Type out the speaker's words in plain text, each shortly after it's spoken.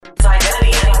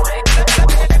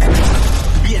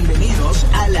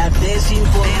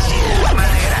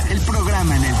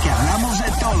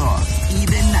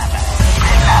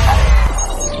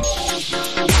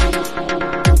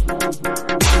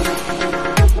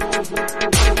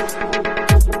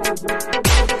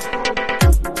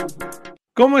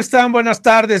¿Cómo están? Buenas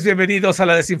tardes, bienvenidos a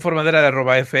la desinformadera de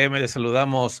 @FM. Les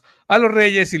saludamos a los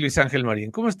Reyes y Luis Ángel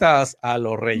Marín. ¿Cómo estás, a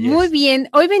los Reyes? Muy bien,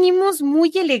 hoy venimos muy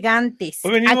elegantes.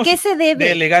 Hoy venimos ¿A qué se debe?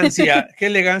 De elegancia, qué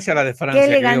elegancia la de Francia. Qué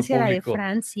elegancia la de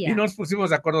Francia. Y no nos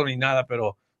pusimos de acuerdo ni nada,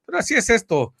 pero así es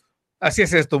esto,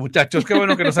 muchachos. Qué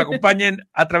bueno que nos acompañen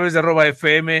a través de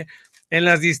 @FM en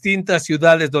las distintas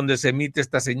ciudades donde se emite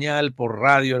esta señal por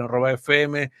radio en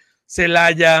 @FM,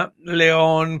 Celaya,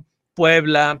 León,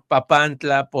 Puebla,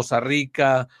 Papantla, Poza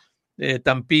Rica,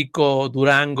 Tampico,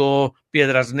 Durango,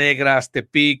 Piedras Negras,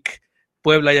 Tepic,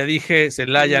 Puebla ya dije,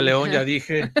 Celaya, León ya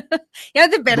dije. Ya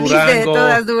te perdiste Durango, de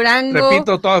todas, Durango.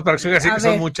 Repito todas para que se oiga así que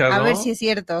son muchas, ¿no? A ver si es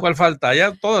cierto. ¿Cuál falta?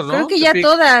 Ya todas, ¿no? Creo que ya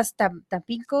todas.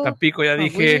 Tampico. Tampico ya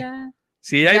dije.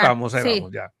 Sí, ahí vamos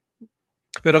ya.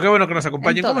 Pero qué bueno que nos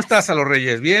acompañen. ¿Cómo estás, a los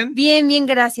Reyes? ¿Bien? Bien, bien,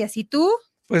 gracias. ¿Y tú?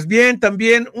 Pues bien,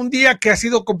 también un día que ha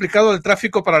sido complicado el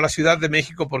tráfico para la Ciudad de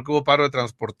México porque hubo paro de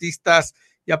transportistas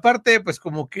y aparte, pues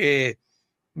como que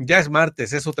ya es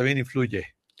martes, eso también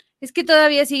influye. Es que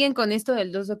todavía siguen con esto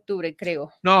del 2 de octubre,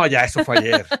 creo. No, ya, eso fue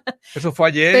ayer. Eso fue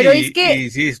ayer. Pero es que y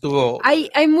sí estuvo.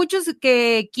 Hay muchos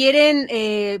que quieren,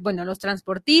 los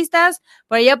transportistas,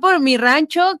 por allá por mi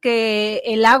rancho, que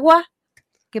el agua,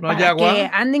 que no para que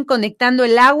anden conectando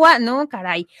el agua, no,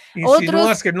 caray.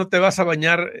 ¿Insinúas que no te vas a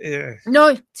bañar? No,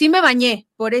 sí me bañé,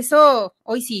 por eso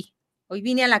hoy sí. Hoy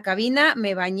vine a la cabina,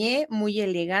 me bañé, muy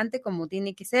elegante como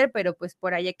tiene que ser, pero pues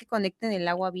por allá que conecten el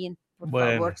agua bien, por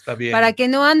favor. Está bien. Para que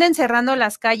no anden cerrando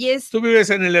las calles. Tú vives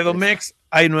en el Edomex,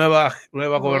 hay nueva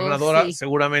gobernadora, sí.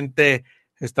 Seguramente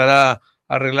estará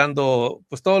arreglando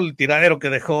pues todo el tiradero que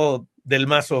dejó del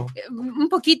Mazo. Un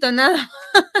poquito, nada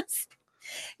más.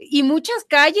 Y muchas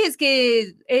calles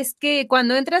que es que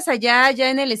cuando entras allá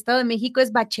en el Estado de México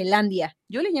es Bachelandia.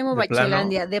 Yo le llamo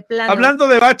Bachelandia, de plano. Hablando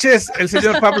de baches, el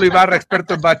señor Pablo Ibarra,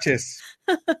 experto en baches.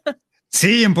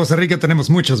 Sí, en Poza Rica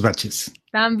tenemos muchos baches.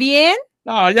 ¿También?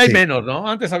 No, ya hay menos, ¿no?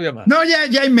 Antes había más. No,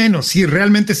 ya hay menos. Sí,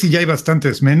 realmente sí, ya hay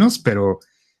bastantes menos, pero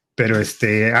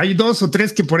hay 2 o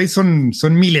 3 que por ahí son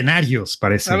milenarios,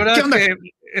 parece. La verdad es que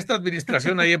esta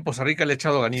administración ahí en Poza Rica le ha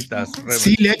echado ganitas.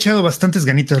 Sí, le ha echado bastantes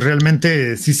ganitas.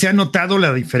 Realmente sí se ha notado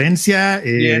la diferencia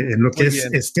en lo que es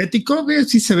estético.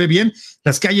 Sí se ve bien.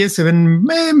 Las calles se ven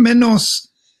menos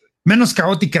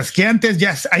caóticas que antes.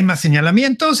 Ya hay más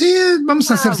señalamientos y vamos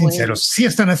a ser sinceros. Sí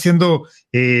están haciendo,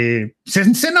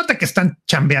 se nota que están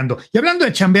chambeando. Y hablando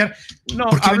de chambear,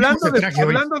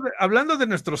 hablando de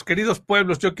nuestros queridos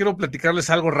pueblos, yo quiero platicarles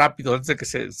algo rápido antes de que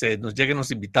se nos lleguen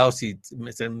los invitados y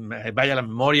se me vaya la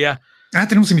memoria.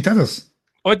 Tenemos invitados.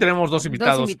 Hoy tenemos dos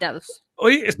invitados.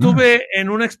 Hoy estuve en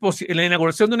la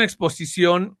inauguración de una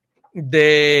exposición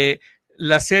de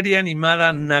la serie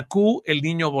animada Naku, el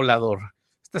niño volador.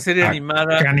 Esta serie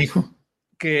animada canijo.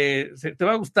 Que te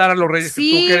va a gustar, a los Reyes,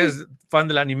 sí. Tú que eres fan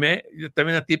del anime,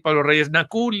 también a ti, Pablo Reyes.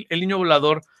 Naku, el niño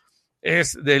volador,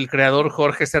 es del creador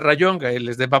Jorge Serrallonga, él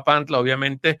es de Papantla,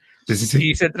 obviamente, sí.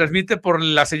 Y se transmite por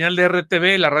la señal de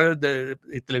RTV, la radio de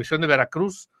televisión de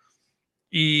Veracruz,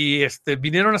 y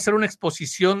vinieron a hacer una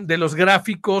exposición de los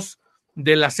gráficos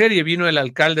de la serie. Vino el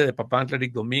alcalde de Papantla,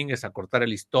 Eric Domínguez, a cortar el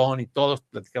listón y todos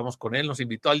platicamos con él, nos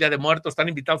invitó al Día de Muertos, están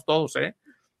invitados todos,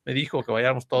 me dijo que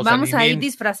vayamos todos. ¿Vamos a ir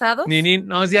disfrazados?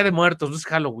 No, es Día de Muertos, no es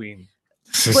Halloween.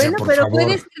 Bueno, pero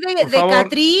puedes ir de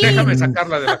Catrín. Déjame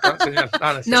sacarla de la señal.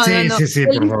 No. El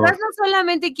disfraz no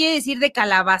solamente quiere decir de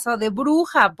calabaza o de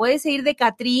bruja, puedes ir de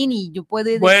Catrín y yo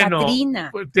puedo ir de Catrina.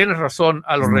 Pues tienes razón,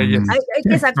 a los Reyes. Hay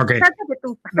que sácate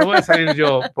tú. No voy a salir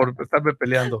yo por estarme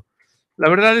peleando. La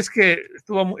verdad es que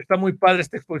está muy padre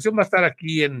esta exposición. Va a estar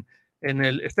aquí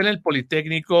está en el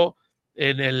Politécnico,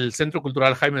 en el Centro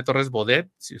Cultural Jaime Torres Bodet.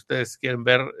 Si ustedes quieren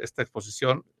ver esta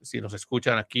exposición, si nos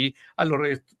escuchan aquí, a los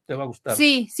Reyes te va a gustar.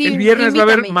 Sí. El viernes va a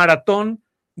haber maratón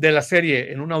de la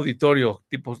serie en un auditorio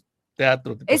tipo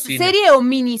teatro. Tipo ¿Es cine. Serie o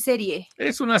miniserie?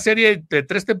 Es una serie de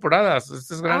 3 temporadas.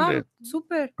 Esta es grande.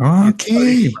 Súper.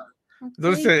 Okay.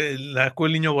 Entonces,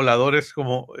 el niño volador es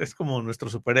como nuestro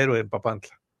superhéroe en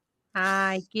Papantla.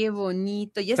 Ay, qué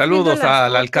bonito. Saludos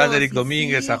al alcalde Eric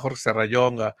Domínguez, a Jorge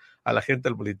Serrallonga, a la gente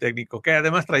del Politécnico, que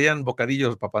además traían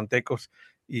bocadillos papantecos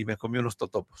y me comí unos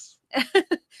totopos.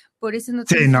 Por eso no.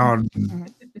 Sí, no.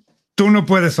 Tú no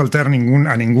puedes soltar a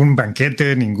ningún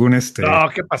banquete, ningún No,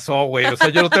 ¿qué pasó, güey? O sea,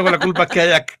 yo no tengo la culpa que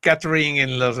haya catering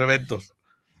en los eventos.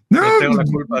 No tengo la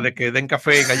culpa de que den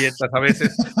café y galletas a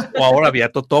veces, o ahora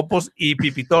había totopos y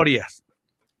pipitorias.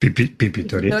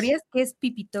 ¿Pipitorias? ¿Qué es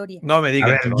pipitoria? No me digas.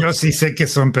 A ver, yo sí sé qué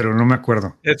son, pero no me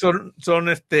acuerdo. Son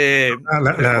las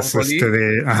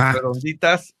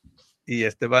redonditas y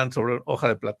van sobre hoja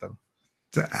de plátano.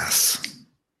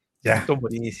 Ya. Son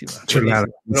buenísimas. Chulada.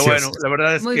 Pero bueno, la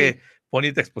verdad es que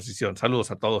bonita exposición.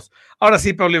 Saludos a todos. Ahora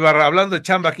sí, Pablo Ibarra, hablando de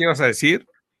chamba, ¿qué ibas a decir?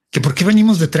 Que por qué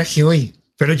venimos de traje hoy.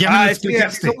 Pero ya me lo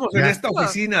explicaste. Somos en esta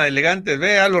oficina elegantes.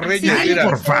 Ve a los Reyes. Ay, mira,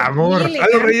 por favor. A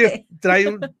los Reyes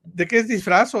trae ¿de qué es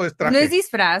disfraz o es traje? No es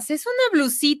disfraz, es una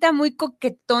blusita muy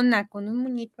coquetona con un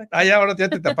muñeco aquí. Ya, ahora ya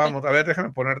te tapamos. A ver,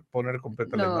 déjame poner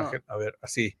completa la imagen. A ver,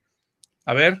 así.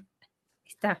 A ver.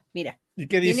 Está, mira. ¿Y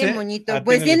qué dice? Tiene moñito.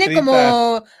 Pues tiene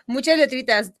como muchas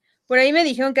letritas. Por ahí me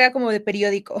dijeron que era como de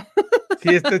periódico. Sí,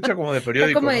 está hecho como de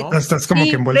periódico, ¿no? Estás como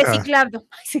que envuelta. Reciclado.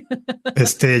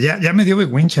 Ya me dio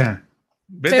vergüenza.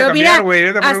 Vete a cambiar, güey.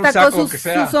 Hasta con sus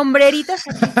sombreritos.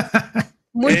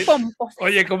 Muy pomposos.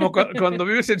 Oye, como cuando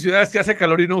vives en ciudades que hace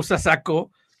calor y no usas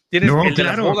saco, tienes el de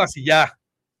las bodas y ya.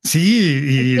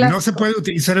 Sí, y no se puede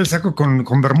utilizar el saco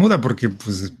con bermuda porque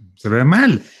pues se ve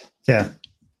mal. Ya,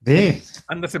 ve.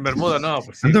 Andas en bermuda, no,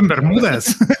 pues sí. Ando en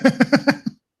bermudas.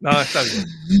 No, está bien.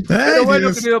 Pero bueno,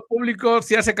 Dios. Querido público,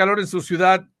 si hace calor en su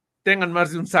ciudad, tengan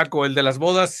más de un saco, el de las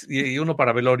bodas y uno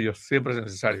para velorios, siempre es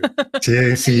necesario. Sí,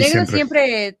 el negro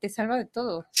siempre te salva de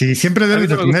todo. Sí, siempre debes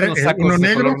de tener uno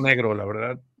negro. Color negro, la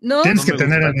verdad. No, tienes que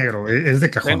tener el negro, es de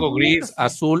cajón. Tengo gris,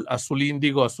 azul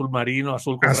índigo, azul marino,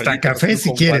 azul con hasta rayitas, café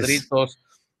si quieres. Cuadritos.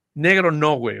 Negro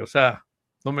no, güey, o sea,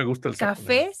 no me gusta el saco.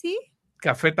 ¿Café, negro. Sí?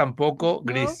 Café tampoco,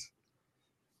 gris.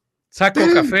 Saco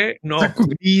café, no. Saco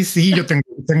gris, sí, yo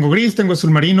tengo gris, tengo azul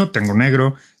marino, tengo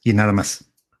negro y nada más.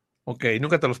 Ok,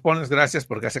 nunca te los pones, gracias,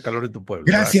 porque hace calor en tu pueblo.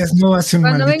 Gracias, no hace un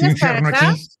maldito infierno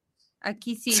acá,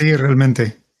 aquí sí. Sí,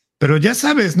 realmente. Pero ya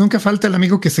sabes, nunca falta el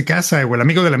amigo que se casa, o el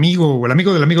amigo del amigo, o el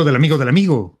amigo del amigo del amigo del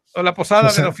amigo. O la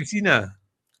posada de la oficina.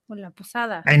 O la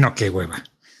posada. Ay, no, qué hueva.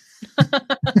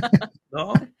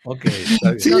 ¿No? Ok, está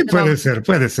bien. Sí, no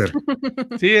puede ser.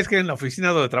 Sí, es que en la oficina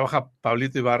donde trabaja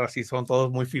Pablito Ibarra, sí, son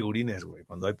todos muy figurines, güey,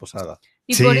 cuando hay posada.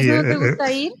 ¿Y por eso no te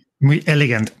gusta ir? Muy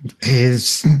elegante.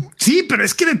 Sí, pero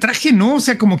es que de traje no, o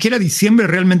sea, como quiera diciembre,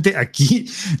 realmente aquí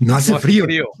no hace frío.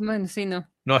 Bueno, sí, no.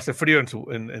 No hace frío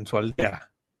en su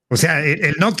aldea. O sea,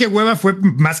 el no que hueva fue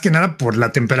más que nada por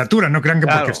la temperatura, no crean que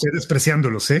porque estoy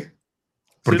despreciándolos, ¿eh?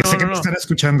 Porque sé que me están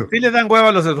escuchando. Sí le dan hueva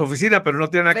a los de su oficina, pero no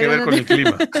tiene nada que ver con el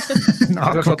clima. No,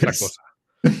 eso es otra cosa.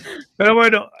 Pero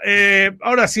bueno,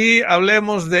 ahora sí,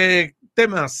 hablemos de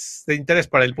temas de interés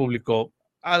para el público.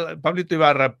 Pablito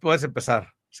Ibarra, puedes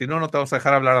empezar. Si no, no te vamos a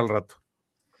dejar hablar al rato.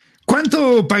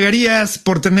 ¿Cuánto pagarías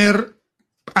por tener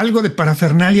algo de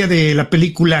parafernalia de la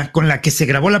película con la que se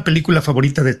grabó la película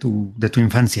favorita de tu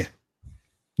infancia?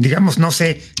 Digamos, no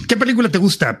sé, ¿qué película te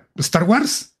gusta? ¿Star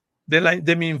Wars?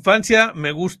 De mi infancia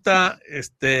me gusta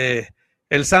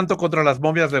El Santo contra las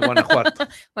momias de Guanajuato.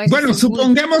 Bueno,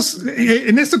 supongamos,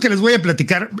 en esto que les voy a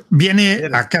platicar, viene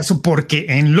acaso porque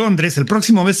en Londres el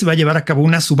próximo mes se va a llevar a cabo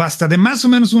una subasta de más o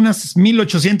menos unas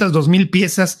 1,800, 2,000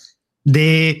 piezas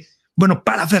de,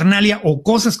 parafernalia o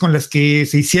cosas con las que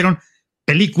se hicieron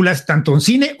películas tanto en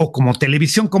cine o como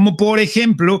televisión, como por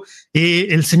ejemplo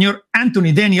el señor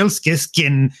Anthony Daniels, que es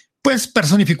quien pues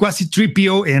personificó a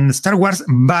C-3PO en Star Wars,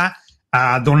 va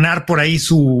a donar por ahí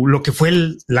lo que fue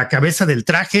la cabeza del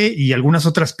traje y algunas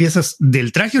otras piezas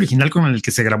del traje original con el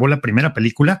que se grabó la primera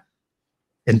película.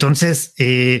 Entonces,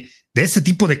 de ese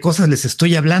tipo de cosas les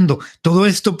estoy hablando. Todo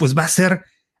esto pues va a ser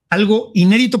algo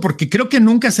inédito porque creo que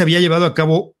nunca se había llevado a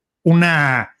cabo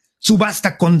una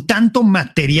subasta con tanto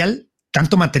material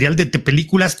de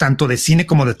películas, tanto de cine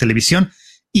como de televisión.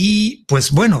 Y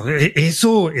pues bueno,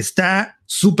 eso está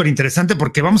súper interesante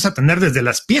porque vamos a tener desde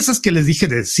las piezas que les dije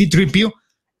de C-3PO,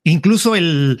 incluso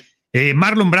el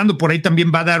Marlon Brando por ahí también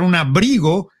va a dar un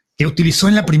abrigo que utilizó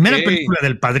en la primera película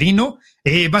del Padrino.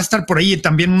 Va a estar por ahí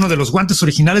también uno de los guantes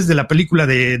originales de la película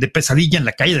de Pesadilla en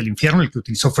la calle del infierno, el que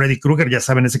utilizó Freddy Krueger, ya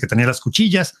saben, ese que tenía las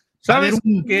cuchillas. ¿Saben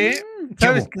qué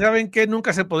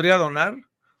nunca se podría donar?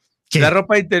 ¿Qué? La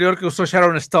ropa interior que usó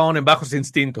Sharon Stone en Bajos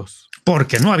Instintos.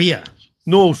 Porque no había.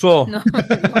 No usó. No.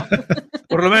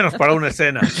 Por lo menos para una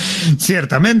escena.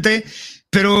 Ciertamente.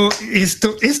 Pero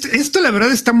esto la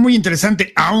verdad está muy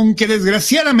interesante, aunque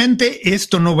desgraciadamente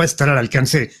esto no va a estar al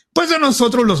alcance pues de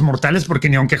nosotros los mortales, porque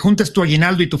ni aunque juntes tu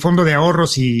aguinaldo y tu fondo de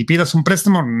ahorros y pidas un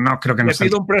préstamo, no creo que nos salga.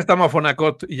 Le pido un préstamo a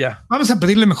Fonacot y ya. Vamos a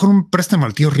pedirle mejor un préstamo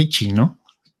al tío Richie, ¿no?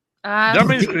 Ya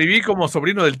me inscribí como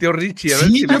sobrino del tío Richie. A ver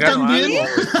si me gano algo.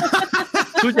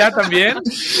 ¿Tú ya también?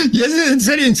 Ya en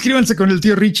serio, inscríbanse con el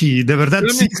tío Richie. De verdad,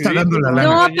 sí está dando la lana.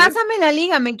 No, pásame la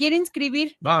liga, me quiere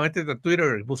inscribir. No, métete a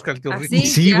Twitter, busca al tío Richie.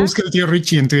 Sí, busca al tío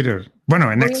Richie en Twitter.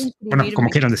 Bueno, en X. Bueno, como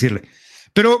quieran decirle.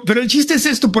 Pero el chiste es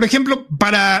esto, por ejemplo,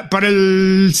 para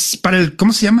el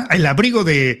 ¿cómo se llama? El abrigo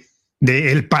de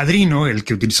El Padrino, el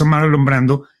que utilizó Marlon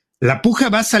Brando, la puja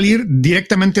va a salir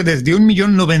directamente desde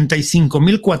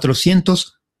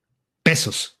 1,095,400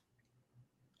 pesos.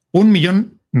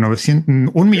 1,000,000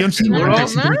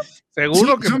 1,157,000.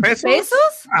 ¿Seguro que en pesos? ¿Pesos?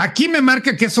 Aquí me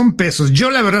marca que son pesos. Yo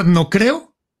la verdad no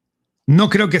creo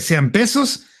que sean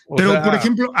pesos, pero por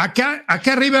ejemplo, acá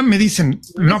arriba me dicen,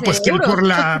 no, pues que por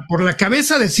la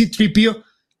cabeza de C-3PO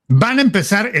van a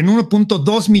empezar en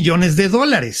 1.2 millones de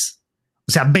dólares.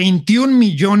 O sea, 21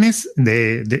 millones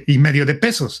y medio de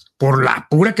pesos por la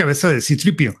pura cabeza de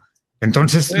C-3PO.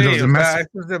 Entonces, sí, los demás. O sea,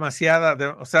 esto es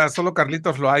demasiada. O sea, solo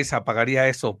Carlitos Loaiza pagaría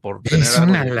eso por tener es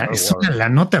una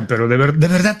lanota, pero de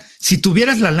verdad, si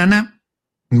tuvieras la lana,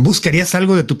 ¿buscarías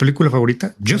algo de tu película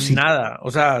favorita? Yo sí. Nada,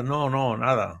 o sea, no,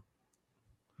 nada.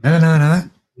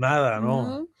 Nada,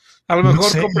 no. A lo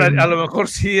mejor a lo mejor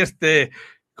sí,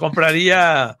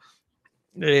 compraría,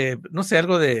 no sé,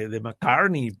 algo de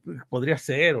McCartney, podría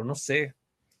ser, o no sé.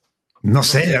 No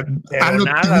sé, algo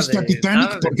te gusta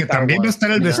Titanic, porque también va a estar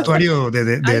el vestuario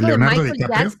de Leonardo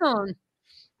DiCaprio.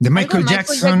 De Michael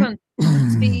Jackson.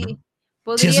 Sí,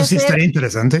 sí, eso sí estaría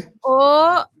interesante.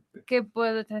 O que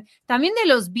puede también de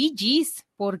los Bee Gees,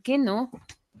 ¿por qué no?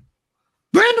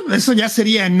 Bueno, eso ya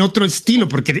sería en otro estilo,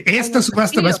 porque esta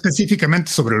subasta va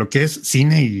específicamente sobre lo que es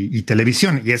cine y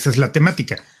televisión, y esa es la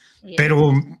temática.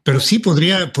 Pero sí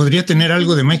podría tener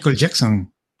algo de Michael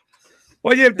Jackson.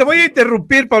 Oye, te voy a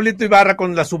interrumpir, Pablito Ibarra,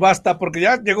 con la subasta, porque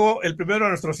ya llegó el primero de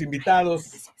nuestros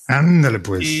invitados. Ándale,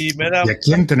 pues. ¿Y a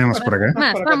quién tenemos por acá?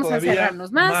 Más, vamos a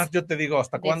cerrarnos más. Yo te digo,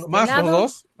 ¿hasta cuándo? ¿Más los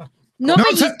dos? No,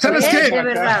 ¿sabes qué? De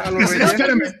verdad.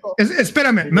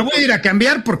 Espérame, me voy a ir a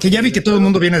cambiar porque ya vi que todo el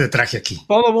mundo viene de traje aquí.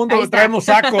 Todo el mundo traemos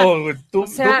saco, güey. Tú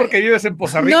porque vives en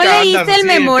Poza Rica. No leíste el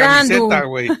memorándum.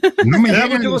 No me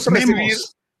llegan los recibir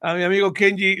a mi amigo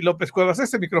Kenji López Cuevas.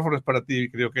 Este micrófono es para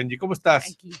ti, querido Kenji. ¿Cómo estás?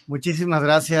 Aquí. Muchísimas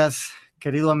gracias,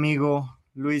 querido amigo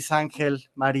Luis Ángel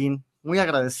Marín. Muy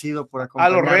agradecido por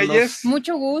acompañarnos. A los Reyes.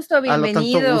 Mucho gusto, bienvenido. A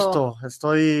lo tanto gusto.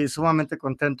 Estoy sumamente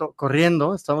contento.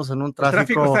 Corriendo, estamos en un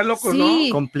tráfico está loco, sí.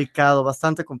 ¿no? Complicado,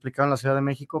 bastante complicado en la Ciudad de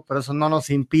México, pero eso no nos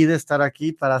impide estar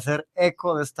aquí para hacer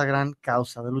eco de esta gran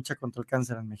causa de lucha contra el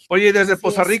cáncer en México. Oye, desde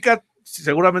Poza Rica,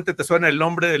 seguramente te suena el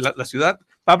nombre de la ciudad.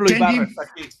 Pablo Kenji. Ibarra está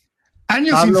aquí.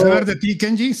 Años Pablo, sin saber de ti,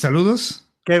 Kenji. Saludos.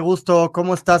 Qué gusto,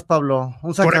 ¿cómo estás, Pablo?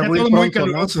 Un sacabuy muy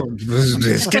caluroso, ¿no? Pues,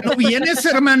 es que no vienes,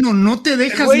 hermano, no te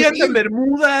dejas. Voy a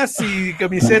bermudas y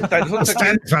camiseta.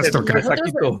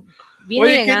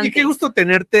 Oye, Kenji, qué gusto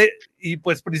tenerte y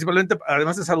pues principalmente,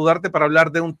 además de saludarte, para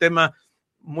hablar de un tema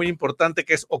muy importante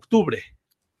que es octubre.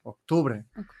 Octubre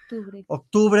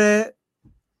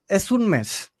es un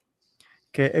mes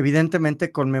que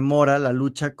evidentemente conmemora la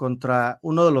lucha contra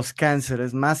uno de los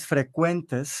cánceres más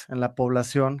frecuentes en la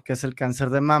población, que es el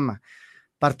cáncer de mama.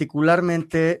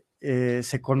 Particularmente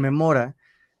se conmemora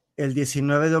el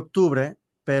 19 de octubre,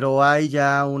 pero hay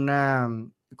ya una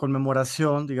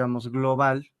conmemoración, digamos,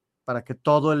 global para que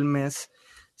todo el mes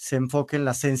se enfoque en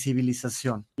la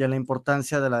sensibilización y en la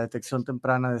importancia de la detección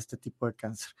temprana de este tipo de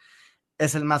cáncer.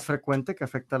 Es el más frecuente que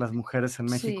afecta a las mujeres en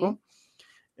México. Sí.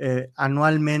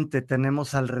 Anualmente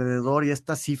tenemos alrededor, y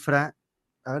esta cifra,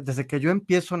 a ver, desde que yo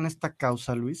empiezo en esta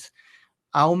causa, Luis,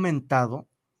 ha aumentado.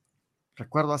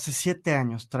 Recuerdo, hace 7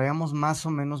 años traíamos más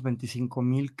o menos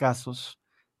 25,000 casos,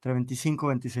 entre 25 y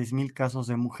 26,000 casos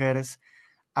de mujeres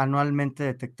anualmente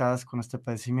detectadas con este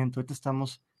padecimiento. Ahorita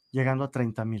estamos llegando a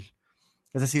 30,000.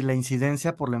 Es decir, la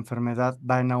incidencia por la enfermedad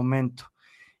va en aumento.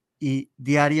 Y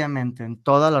diariamente en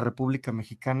toda la República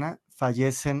Mexicana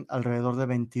fallecen alrededor de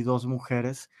 22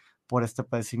 mujeres por este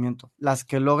padecimiento. Las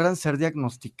que logran ser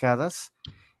diagnosticadas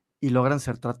y logran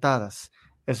ser tratadas.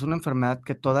 Es una enfermedad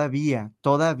que todavía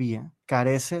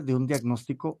carece de un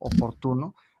diagnóstico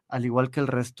oportuno, al igual que el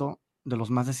resto de los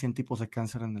más de 100 tipos de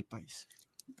cáncer en el país.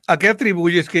 ¿A qué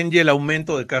atribuyes, Kenji, el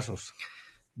aumento de casos?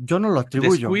 Yo no lo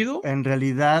atribuyo. ¿Descuido? En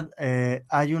realidad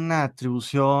hay una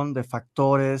atribución de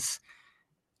factores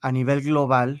a nivel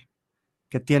global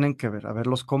que tienen que ver,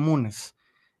 los comunes.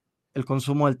 El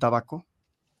consumo del tabaco,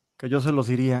 que yo se los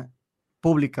diría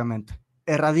públicamente,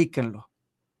 erradíquenlo,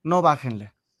 no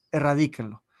bájenle,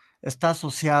 erradíquenlo. Está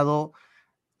asociado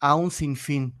a un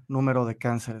sinfín número de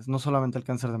cánceres, no solamente el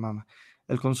cáncer de mama.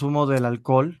 El consumo del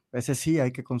alcohol, ese sí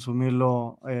hay que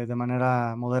consumirlo de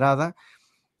manera moderada.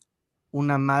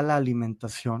 Una mala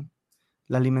alimentación.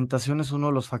 La alimentación es uno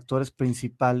de los factores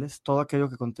principales, todo aquello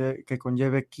que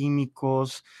conlleve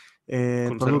químicos,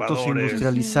 productos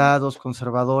industrializados,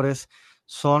 conservadores,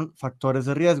 son factores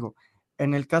de riesgo.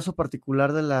 En el caso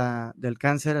particular del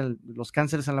cáncer, los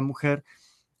cánceres en la mujer,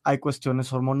 hay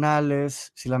cuestiones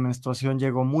hormonales, si la menstruación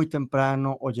llegó muy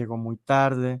temprano o llegó muy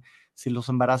tarde, si los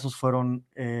embarazos fueron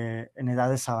en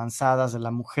edades avanzadas de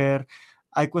la mujer.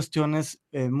 Hay cuestiones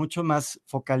mucho más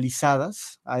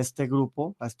focalizadas a este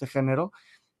grupo, a este género,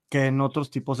 que en otros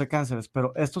tipos de cánceres,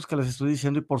 pero estos que les estoy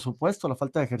diciendo, y por supuesto la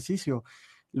falta de ejercicio,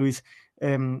 Luis,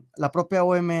 la propia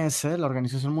OMS, la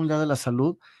Organización Mundial de la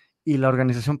Salud, y la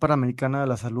Organización Panamericana de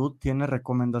la Salud tiene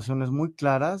recomendaciones muy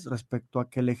claras respecto a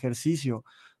que el ejercicio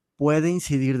puede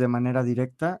incidir de manera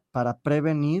directa para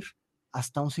prevenir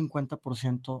hasta un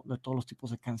 50% de todos los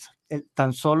tipos de cáncer.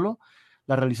 Tan solo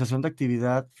la realización de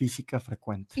actividad física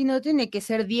frecuente. Y no tiene que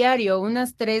ser diario,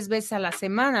 unas 3 veces a la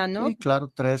semana, ¿no? Sí, claro,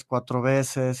 3, 4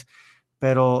 veces,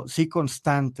 pero sí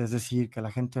constante, es decir, que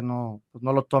la gente no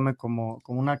lo tome como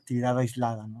una actividad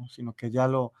aislada, ¿no? Sino que ya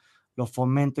lo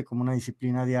fomente como una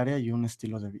disciplina diaria y un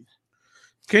estilo de vida.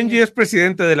 Kenji es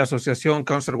presidente de la asociación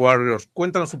Cancer Warriors.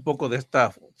 Cuéntanos un poco de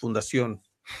esta fundación.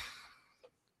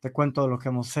 Te cuento de lo que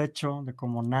hemos hecho, de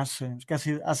cómo nace. Es que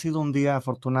ha sido un día,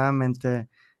 afortunadamente,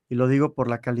 y lo digo por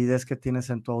la calidez que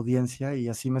tienes en tu audiencia, y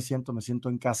así me siento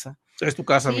en casa. Es tu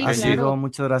casa, Sí, mi Kenji. Kenji.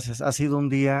 Muchas gracias. Ha sido un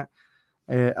día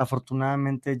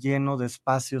afortunadamente lleno de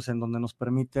espacios en donde nos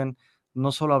permiten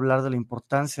no solo hablar de la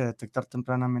importancia de detectar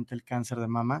tempranamente el cáncer de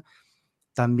mama,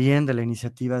 también de la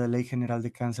iniciativa de Ley General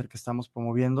de Cáncer que estamos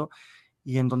promoviendo,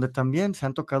 y en donde también se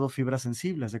han tocado fibras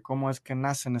sensibles de cómo es que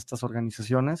nacen estas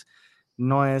organizaciones.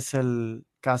 No es el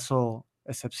caso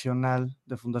excepcional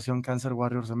de Fundación Cancer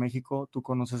Warriors de México. Tú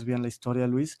conoces bien la historia,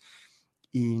 Luis,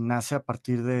 y nace a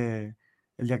partir de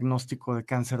el diagnóstico de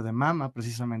cáncer de mama,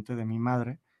 precisamente de mi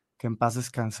madre, que en paz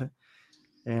descanse,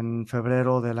 en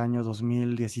febrero del año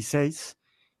 2016,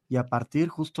 y a partir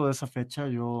justo de esa fecha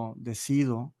yo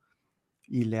decido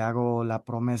y le hago la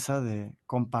promesa de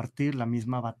compartir la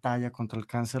misma batalla contra el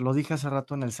cáncer. Lo dije hace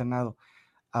rato en el Senado,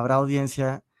 habrá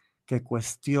audiencia que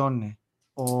cuestione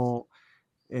o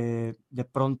de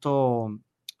pronto,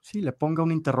 sí, le ponga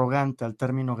un interrogante al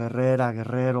término guerrera,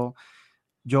 guerrero.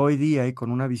 Yo hoy día y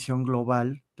con una visión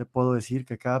global te puedo decir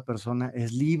que cada persona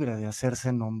es libre de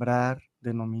hacerse nombrar,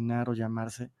 denominar o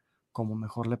llamarse como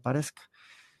mejor le parezca.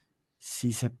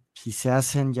 Si se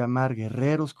hacen llamar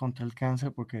guerreros contra el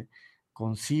cáncer porque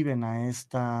conciben a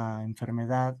esta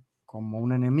enfermedad como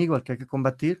un enemigo al que hay que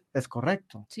combatir, es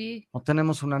correcto. Sí. No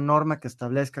tenemos una norma que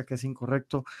establezca que es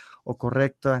incorrecto o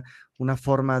correcta, una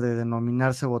forma de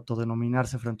denominarse o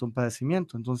autodenominarse frente a un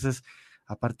padecimiento. Entonces,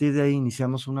 a partir de ahí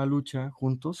iniciamos una lucha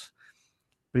juntos,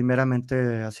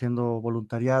 primeramente haciendo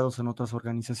voluntariados en otras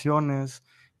organizaciones,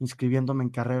 inscribiéndome en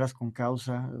carreras con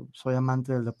causa. Soy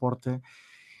amante del deporte,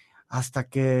 hasta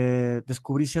que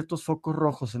descubrí ciertos focos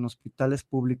rojos en hospitales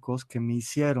públicos que me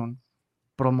hicieron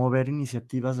promover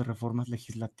iniciativas de reformas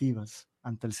legislativas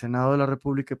ante el Senado de la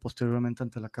República y posteriormente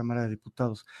ante la Cámara de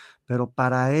Diputados. Pero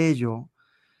para ello,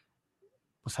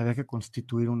 pues había que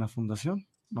constituir una fundación.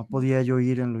 No podía yo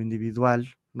ir en lo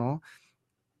individual, ¿no?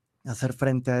 Hacer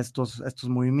frente a estos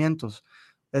movimientos.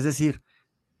 Es decir,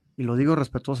 y lo digo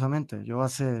respetuosamente, yo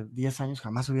hace 10 años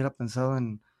jamás hubiera pensado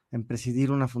en presidir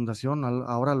una fundación.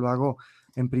 Ahora lo hago,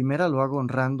 en primera lo hago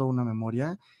honrando una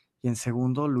memoria, y en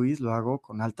segundo, Luis, lo hago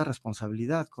con alta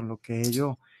responsabilidad, con lo que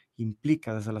ello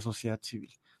implica desde la sociedad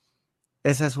civil.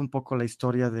 Esa es un poco la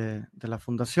historia de la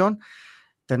fundación.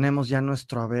 Tenemos ya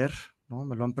nuestro haber, ¿no?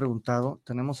 Me lo han preguntado,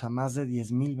 tenemos a más de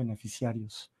 10,000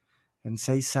 beneficiarios en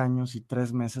 6 años y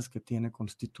 3 meses que tiene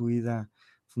constituida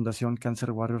Fundación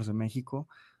Cancer Warriors de México,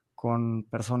 con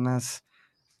personas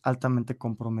altamente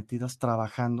comprometidas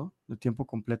trabajando de tiempo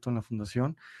completo en la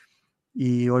fundación.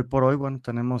 Y hoy por hoy, bueno,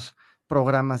 tenemos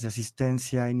programas de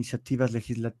asistencia, iniciativas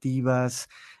legislativas,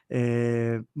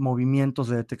 movimientos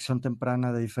de detección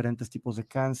temprana de diferentes tipos de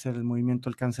cáncer, el movimiento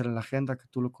del cáncer en la agenda, que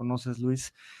tú lo conoces,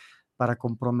 Luis, para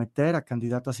comprometer a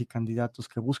candidatas y candidatos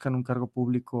que buscan un cargo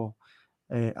público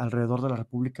alrededor de la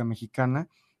República Mexicana,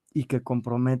 y que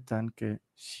comprometan que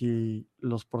si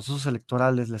los procesos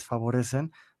electorales les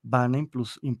favorecen, van a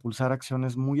impulsar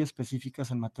acciones muy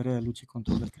específicas en materia de lucha y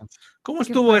control del cáncer. ¿Cómo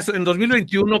estuvo eso? En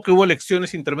 2021, que hubo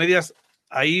elecciones intermedias,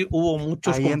 ahí hubo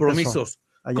muchos compromisos.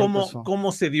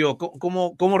 ¿Cómo se dio?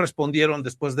 ¿Cómo respondieron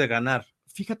después de ganar?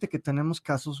 Fíjate que tenemos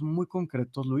casos muy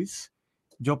concretos, Luis.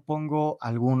 Yo pongo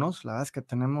algunos, la verdad es que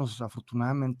tenemos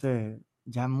afortunadamente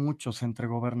ya muchos entre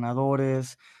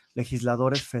gobernadores,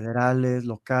 legisladores federales,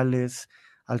 locales,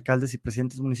 alcaldes y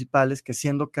presidentes municipales que,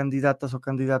 siendo candidatas o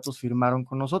candidatos, firmaron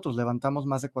con nosotros. Levantamos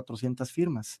más de 400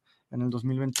 firmas en el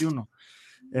 2021.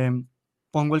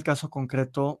 Pongo el caso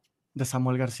concreto de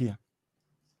Samuel García.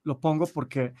 Lo pongo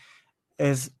porque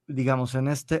es, digamos, en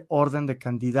este orden de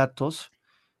candidatos,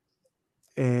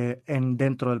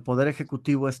 dentro del Poder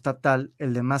Ejecutivo Estatal,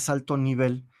 el de más alto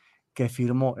nivel, que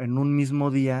firmó en un mismo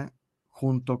día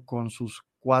junto con sus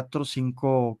 4 o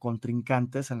 5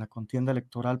 contrincantes en la contienda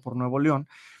electoral por Nuevo León.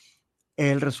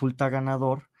 Él resulta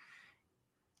ganador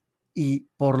Y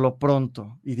por lo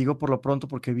pronto, y digo por lo pronto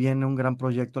porque viene un gran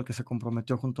proyecto al que se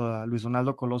comprometió junto a Luis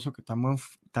Donaldo Colosio, que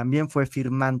también fue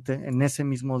firmante en ese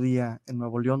mismo día en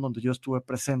Nuevo León, donde yo estuve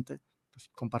presente, pues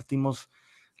compartimos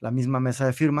la misma mesa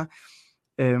de firma.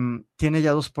 Tiene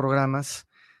ya 2 programas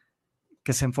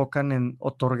que se enfocan en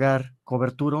otorgar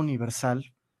cobertura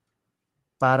universal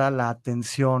para la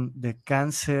atención de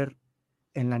cáncer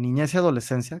en la niñez y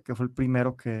adolescencia, que fue el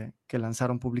primero que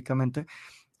lanzaron públicamente,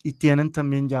 y tienen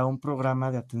también ya un programa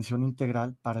de atención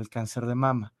integral para el cáncer de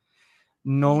mama,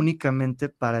 no únicamente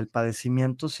para el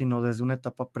padecimiento, sino desde una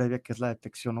etapa previa que es la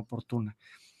detección oportuna.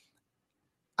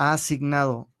 Ha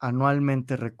asignado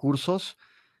anualmente recursos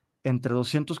entre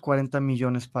 240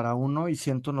 millones para uno y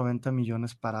 190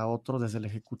 millones para otro desde el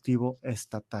Ejecutivo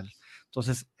Estatal.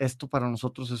 Entonces, esto para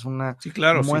nosotros es una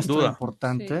muestra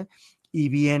importante. Sí. Y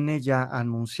viene ya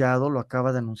anunciado, lo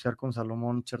acaba de anunciar con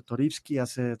Salomón Chertorivsky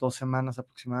hace 2 semanas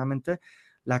aproximadamente,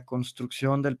 la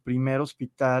construcción del primer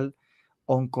hospital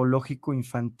oncológico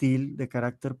infantil de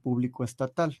carácter público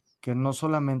estatal, que no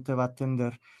solamente va a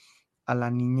atender a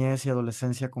la niñez y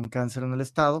adolescencia con cáncer en el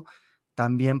estado,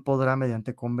 también podrá,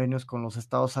 mediante convenios con los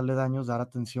estados aledaños, dar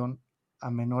atención a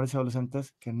menores y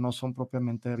adolescentes que no son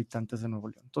propiamente habitantes de Nuevo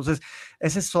León. Entonces,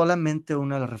 esa es solamente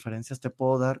una de las referencias. Te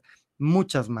puedo dar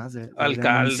muchas más de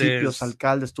municipios,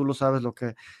 alcaldes. Tú lo sabes lo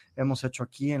que hemos hecho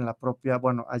aquí en la propia,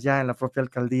 bueno, allá en la propia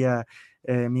alcaldía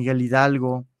Miguel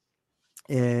Hidalgo,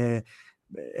 en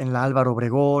la Álvaro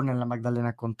Obregón, en la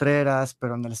Magdalena Contreras,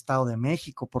 pero en el Estado de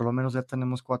México por lo menos ya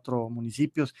tenemos 4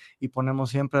 municipios y ponemos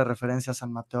siempre referencia a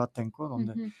San Mateo Atenco,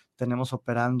 donde tenemos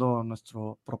operando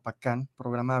nuestro PROPACAN,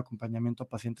 Programa de Acompañamiento a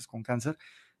Pacientes con Cáncer,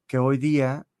 que hoy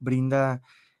día brinda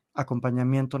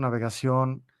acompañamiento,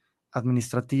 navegación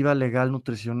administrativa, legal,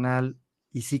 nutricional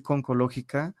y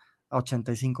psico-oncológica a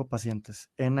 85 pacientes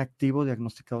en activo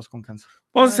diagnosticados con cáncer.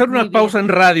 Vamos a hacer una pausa en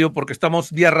radio porque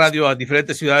estamos vía radio a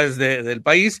diferentes ciudades del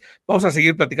país. Vamos a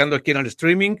seguir platicando aquí en el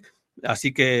streaming,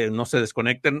 así que no se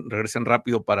desconecten, regresen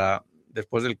rápido para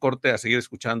después del corte a seguir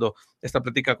escuchando esta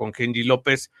plática con Kenji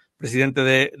López, presidente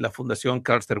de la Fundación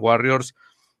Cancer Warriors,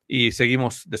 y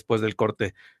seguimos después del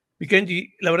corte. Y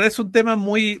Kenji, la verdad es un tema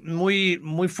muy, muy,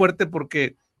 muy fuerte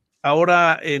porque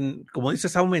ahora, como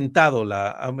dices, ha aumentado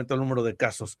el número de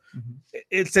casos.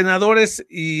 Senadores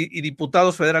y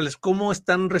diputados federales, ¿cómo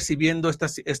están recibiendo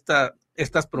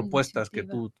estas propuestas que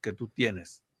tú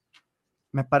tienes?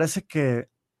 Me parece que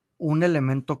un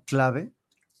elemento clave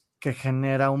que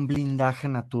genera un blindaje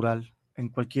natural en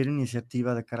cualquier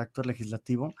iniciativa de carácter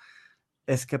legislativo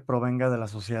es que provenga de la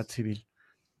sociedad civil.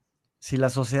 Si la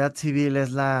sociedad civil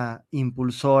es la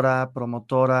impulsora,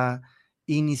 promotora,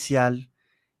 inicial,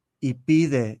 y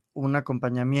pide un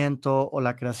acompañamiento o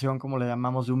la creación, como le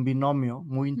llamamos, de un binomio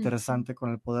muy interesante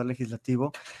con el Poder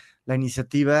Legislativo, la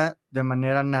iniciativa de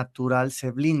manera natural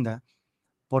se blinda,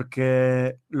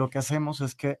 porque lo que hacemos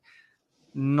es que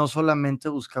no solamente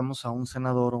buscamos a un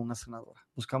senador o una senadora,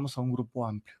 buscamos a un grupo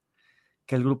amplio,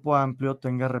 que el grupo amplio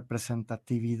tenga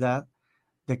representatividad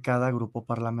de cada grupo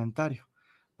parlamentario,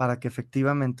 para que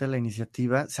efectivamente la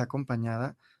iniciativa sea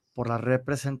acompañada por la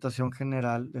representación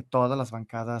general de todas las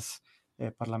bancadas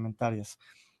parlamentarias.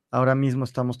 Ahora mismo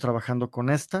estamos trabajando con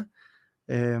esta.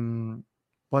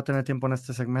 ¿Puedo tener tiempo en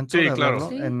este segmento? Sí, claro.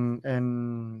 Sí.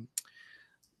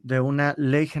 De una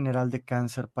ley general de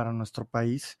cáncer para nuestro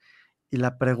país. Y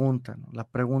la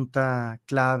pregunta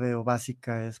clave o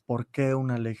básica es: ¿por qué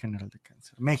una ley general de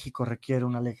cáncer? México requiere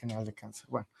una ley general de cáncer.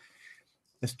 Bueno,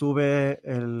 estuve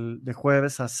de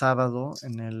jueves a sábado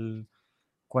en el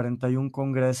 41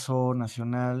 Congreso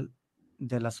Nacional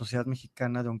de la Sociedad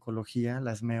Mexicana de Oncología,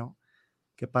 la ESMEO,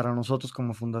 que para nosotros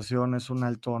como fundación es un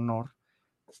alto honor,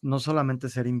 no solamente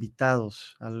ser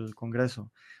invitados al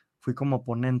Congreso, fui como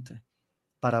ponente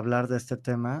para hablar de este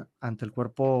tema ante el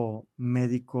cuerpo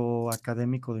médico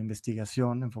académico de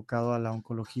investigación enfocado a la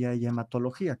oncología y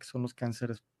hematología, que son los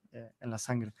cánceres en la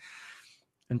sangre.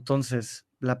 Entonces,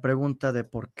 la pregunta de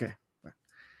por qué. Bueno,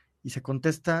 y se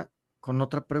contesta con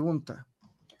otra pregunta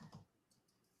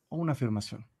o una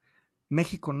afirmación.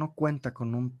 México no cuenta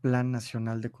con un Plan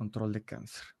Nacional de Control de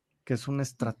Cáncer, que es una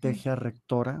estrategia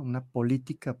rectora, una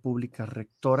política pública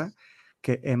rectora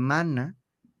que emana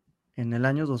en el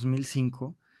año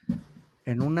 2005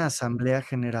 en una asamblea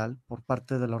general por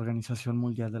parte de la Organización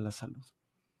Mundial de la Salud.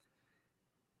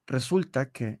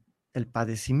 Resulta que el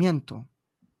padecimiento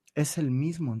es el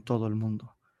mismo en todo el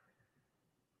mundo.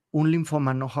 Un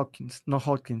linfoma no Hodgkin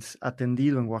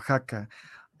atendido en Oaxaca,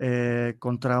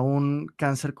 contra un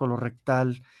cáncer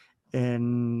colorectal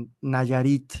en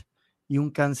Nayarit y un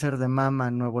cáncer de mama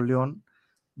en Nuevo León,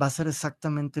 va a ser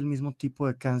exactamente el mismo tipo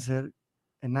de cáncer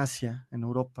en Asia, en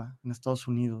Europa, en Estados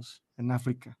Unidos, en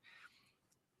África.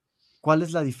 ¿Cuál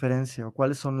es la diferencia o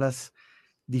cuáles son las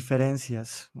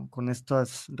diferencias, ¿no?, con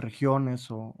estas regiones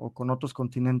o con otros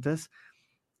continentes?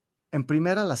 En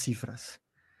primera, las cifras.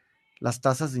 Las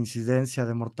tasas de incidencia,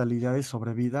 de mortalidad y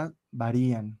sobrevida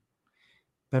varían,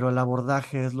 pero el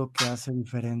abordaje es lo que hace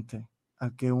diferente a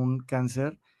que un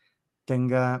cáncer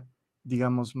tenga,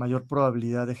 digamos, mayor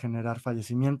probabilidad de generar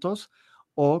fallecimientos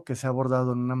o que sea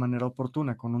abordado en una manera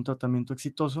oportuna, con un tratamiento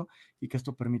exitoso y que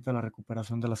esto permita la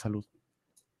recuperación de la salud.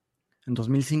 En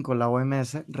 2005 la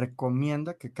OMS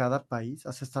recomienda que cada país,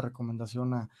 hace esta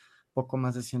recomendación a poco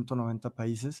más de 190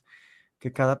 países,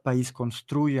 que cada país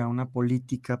construya una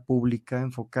política pública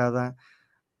enfocada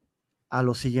a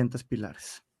los siguientes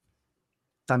pilares: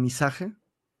 tamizaje,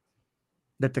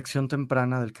 detección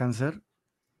temprana del cáncer,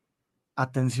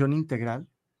 atención integral,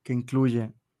 que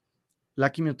incluye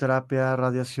la quimioterapia,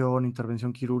 radiación,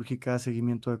 intervención quirúrgica,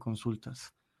 seguimiento de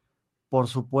consultas. Por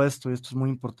supuesto, y esto es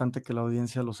muy importante que la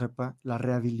audiencia lo sepa, la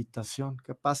rehabilitación.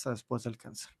 ¿Qué pasa después del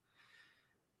cáncer?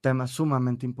 Tema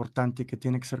sumamente importante y que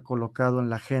tiene que ser colocado en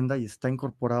la agenda y está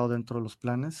incorporado dentro de los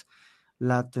planes: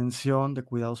 la atención de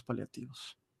cuidados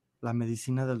paliativos. La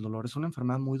medicina del dolor es una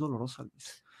enfermedad muy dolorosa,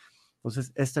 Luis.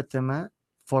 Entonces, este tema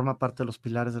forma parte de los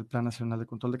pilares del Plan Nacional de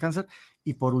Control de Cáncer.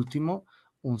 Y por último,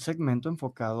 un segmento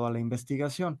enfocado a la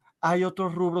investigación. Hay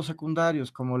otros rubros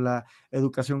secundarios como la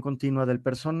educación continua del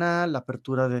personal, la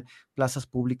apertura de plazas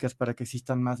públicas para que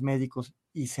existan más médicos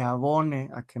y se abone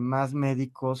a que más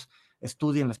médicos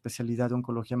estudien la especialidad de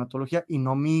oncología y hematología y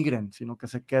no migren, sino que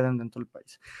se queden dentro del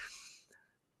país.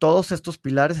 Todos estos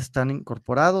pilares están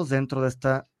incorporados dentro de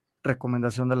esta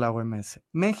recomendación de la OMS.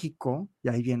 México, y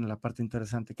ahí viene la parte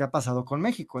interesante, ¿qué ha pasado con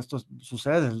México? Esto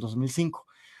sucede desde el 2005.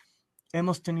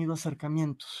 Hemos tenido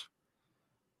acercamientos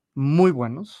muy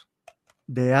buenos,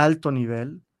 de alto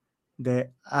nivel,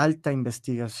 de alta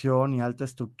investigación y alta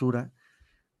estructura,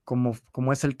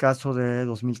 como es el caso de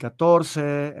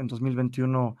 2014. En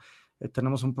 2021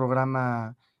 tenemos un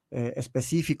programa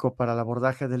específico para el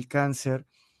abordaje del cáncer,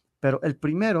 pero el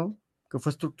primero, que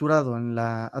fue estructurado en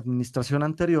la administración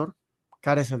anterior,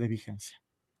 carece de vigencia.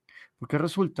 Porque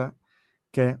resulta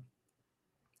que,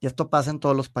 y esto pasa en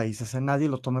todos los países, nadie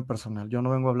lo tome personal. Yo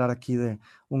no vengo a hablar aquí de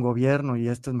un gobierno y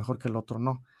este es mejor que el otro,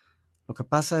 no. Lo que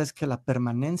pasa es que la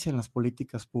permanencia en las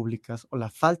políticas públicas o la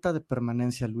falta de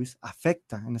permanencia, Luis,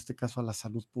 afecta en este caso a la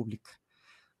salud pública.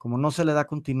 Como no se le da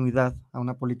continuidad a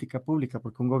una política pública,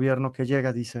 porque un gobierno que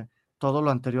llega dice todo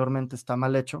lo anteriormente está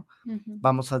mal hecho,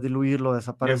 vamos a diluirlo,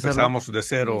 desaparecerlo. Y empezamos de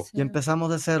cero. Y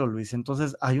empezamos de cero, Luis.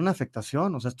 Entonces hay una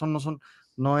afectación. O sea, esto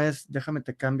no es déjame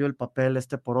te cambio el papel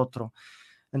por otro.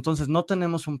 Entonces, no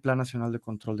tenemos un Plan Nacional de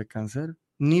Control de Cáncer,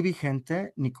 ni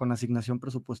vigente, ni con asignación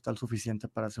presupuestal suficiente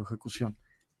para su ejecución.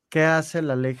 ¿Qué hace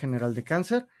la Ley General de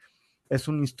Cáncer? Es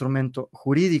un instrumento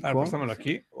jurídico. Préstamelo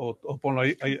aquí o ponlo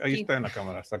ahí está en la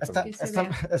cámara.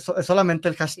 Es solamente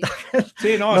el hashtag.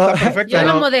 Sí, no, está perfecto. Yo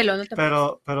lo modelo.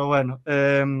 No pero bueno,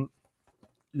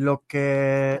 lo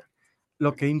que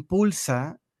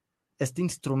impulsa este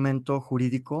instrumento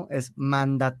jurídico es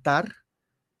mandatar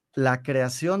la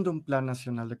creación de un Plan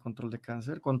Nacional de Control de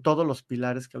Cáncer con todos los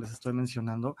pilares que les estoy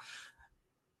mencionando,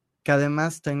 que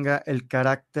además tenga el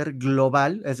carácter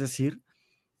global, es decir,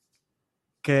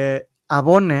 que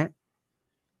abone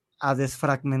a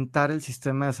desfragmentar el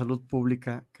sistema de salud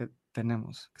pública que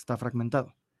tenemos, que está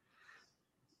fragmentado.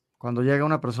 Cuando llega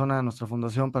una persona a nuestra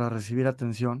fundación para recibir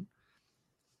atención,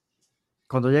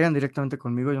 cuando llegan directamente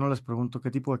conmigo, yo no les pregunto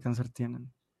qué tipo de cáncer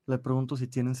tienen, les pregunto si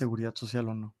tienen seguridad social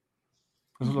o no.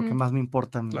 Eso es lo que más me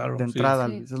importa de entrada,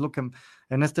 sí. Luis. Es lo que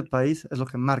en este país es lo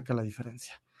que marca la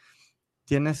diferencia.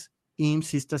 ¿Tienes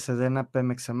IMSS, ISSSTE, SEDENA,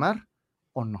 PEMEX, EMAR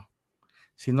o no?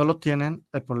 Si no lo tienen,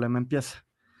 el problema empieza.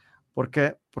 ¿Por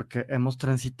qué? Porque hemos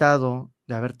transitado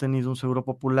de haber tenido un seguro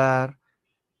popular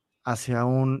hacia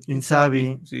un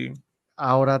INSABI, sí.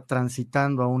 Ahora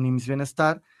transitando a un IMSS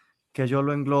Bienestar, que yo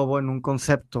lo englobo en un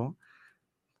concepto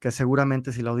que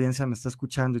seguramente si la audiencia me está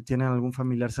escuchando y tienen algún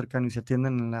familiar cercano y se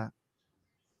atienden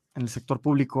en el sector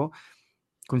público,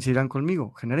 coincidirán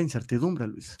conmigo, genera incertidumbre,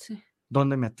 Luis. Sí.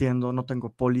 ¿Dónde me atiendo? No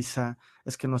tengo póliza,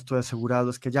 es que no estoy asegurado,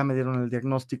 es que ya me dieron el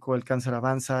diagnóstico, el cáncer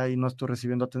avanza y no estoy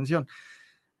recibiendo atención.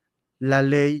 La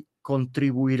ley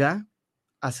contribuirá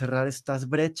a cerrar estas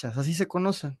brechas, así se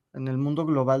conocen en el mundo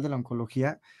global de la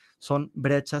oncología, son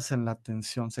brechas en la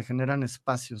atención, se generan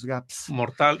espacios, gaps.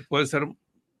 Mortal, puede ser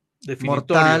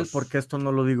definitorios. Mortal, porque esto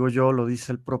no lo digo yo, lo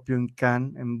dice el propio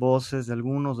INCAN en voces de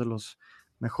algunos de los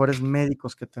mejores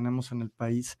médicos que tenemos en el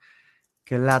país,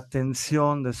 que la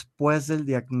atención después del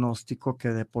diagnóstico, que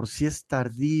de por sí es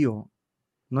tardío,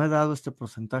 no he dado este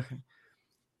porcentaje,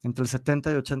 Entre el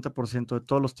 70 y 80% de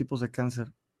todos los tipos de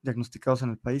cáncer diagnosticados en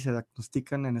el país se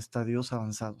diagnostican en estadios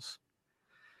avanzados.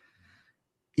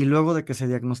 Y luego de que se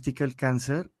diagnostica el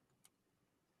cáncer,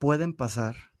 pueden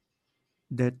pasar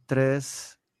de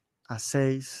 3 a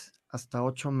 6 hasta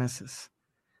 8 meses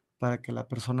para que la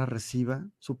persona reciba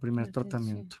su primer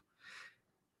tratamiento.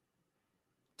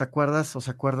 ¿Te acuerdas o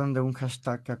se acuerdan de un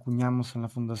hashtag que acuñamos en la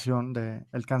fundación de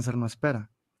El cáncer no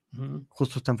espera?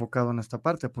 Justo está enfocado en esta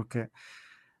parte, porque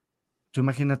tú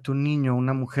imagínate un niño,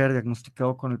 una mujer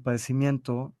diagnosticado con el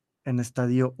padecimiento en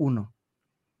estadio 1,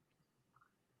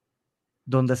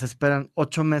 donde se esperan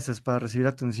 8 meses para recibir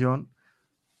atención.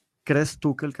 ¿Crees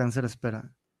tú que el cáncer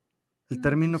espera? El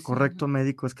término correcto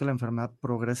médico es que la enfermedad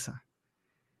progresa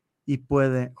y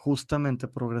puede justamente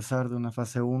progresar de una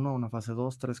fase 1 a una fase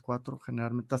 2, 3, 4,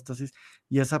 generar metástasis,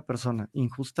 y esa persona,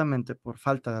 injustamente por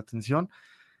falta de atención,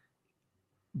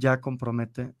 ya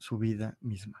compromete su vida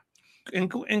misma.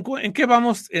 ¿En qué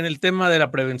vamos en el tema de la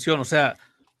prevención? O sea,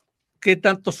 ¿qué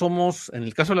tanto somos, en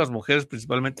el caso de las mujeres,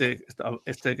 principalmente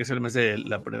que es el mes de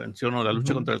la prevención o la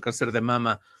lucha contra el cáncer de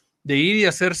mama, de ir y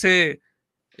hacerse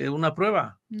una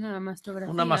prueba? Una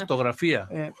mastografía. Una mastografía.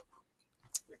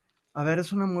 A ver,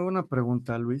 es una muy buena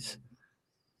pregunta, Luis.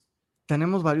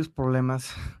 Tenemos varios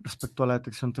problemas respecto a la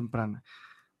detección temprana.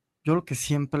 Yo lo que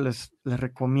siempre les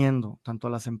recomiendo, tanto a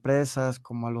las empresas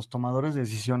como a los tomadores de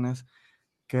decisiones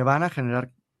que van a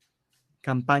generar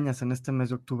campañas en este mes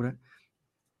de octubre,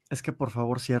 es que por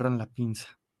favor cierren la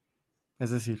pinza. Es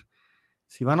decir,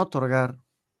 si van a otorgar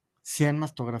 100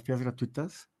 mastografías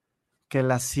gratuitas, que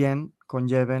las 100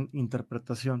 conlleven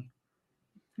interpretación.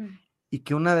 Y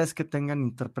que una vez que tengan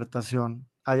interpretación,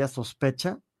 haya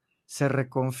sospecha, se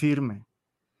reconfirme.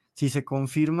 Si se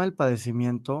confirma el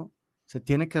padecimiento, se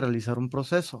tiene que realizar un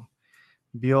proceso,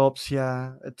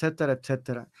 biopsia, etcétera,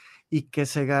 etcétera, y que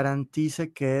se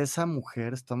garantice que esa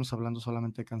mujer, estamos hablando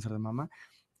solamente de cáncer de mama,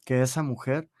 que esa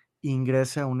mujer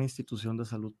ingrese a una institución de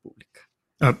salud pública.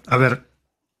 A ver,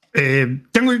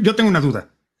 yo tengo una duda.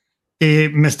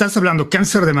 Me estás hablando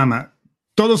cáncer de mama.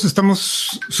 Todos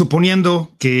estamos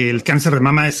suponiendo que el cáncer de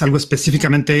mama es algo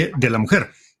específicamente de la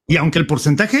mujer. Y aunque el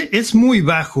porcentaje es muy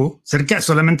bajo, cerca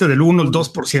solamente del 1 al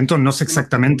 2%, no sé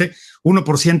exactamente,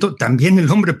 1%, también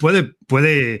el hombre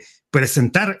puede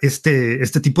presentar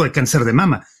este tipo de cáncer de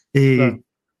mama. Claro.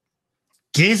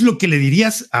 ¿Qué es lo que le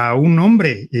dirías a un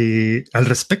hombre al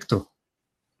respecto?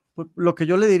 Pues lo que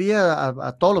yo le diría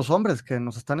a todos los hombres que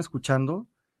nos están escuchando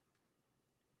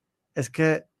es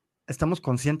que estamos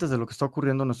conscientes de lo que está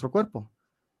ocurriendo en nuestro cuerpo.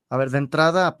 A ver, de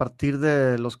entrada, a partir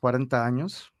de los 40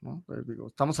 años, ¿no?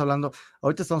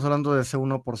 Ahorita estamos hablando de ese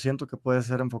 1% que puede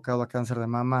ser enfocado a cáncer de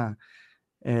mama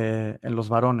en los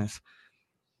varones.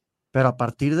 Pero a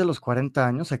partir de los 40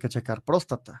 años hay que checar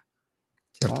próstata,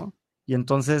 ¿no? Y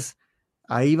entonces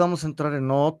ahí vamos a entrar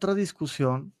en otra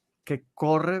discusión que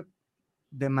corre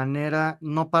de manera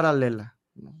no paralela.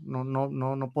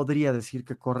 No podría decir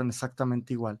que corren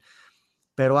exactamente igual.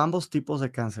 Pero ambos tipos de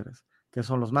cánceres, que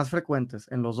son los más frecuentes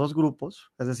en los dos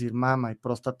grupos, es decir, mama y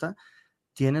próstata,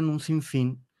 tienen un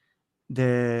sinfín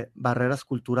de barreras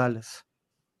culturales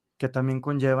que también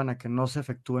conllevan a que no se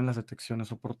efectúen las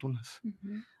detecciones oportunas.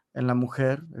 En la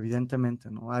mujer,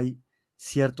 evidentemente, ¿no? Hay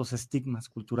ciertos estigmas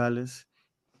culturales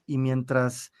y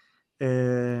mientras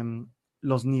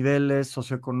los niveles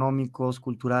socioeconómicos,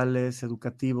 culturales,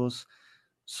 educativos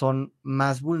son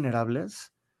más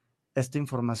vulnerables, esta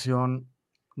información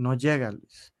no llega,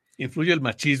 Luis. Influye el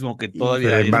machismo que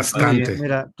todavía hay. Bastante.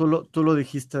 Mira, tú lo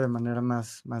dijiste de manera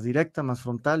más directa, más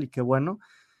frontal, y qué bueno.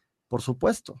 Por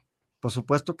supuesto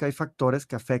que hay factores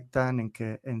que afectan en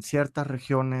que en ciertas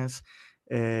regiones,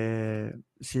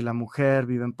 si la mujer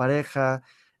vive en pareja,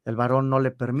 el varón no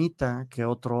le permita que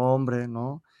otro hombre,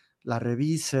 ¿no?, la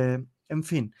revise, en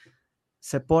fin,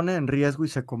 se pone en riesgo y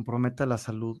se compromete la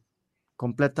salud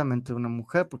completamente de una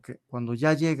mujer, porque cuando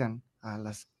ya llegan a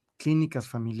las clínicas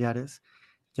familiares,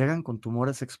 llegan con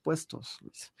tumores expuestos,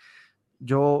 Luis.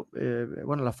 Yo,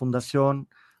 la fundación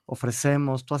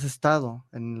ofrecemos, tú has estado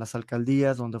en las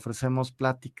alcaldías donde ofrecemos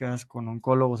pláticas con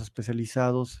oncólogos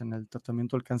especializados en el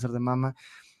tratamiento del cáncer de mama.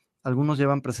 Algunos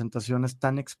llevan presentaciones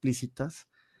tan explícitas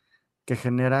que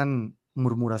generan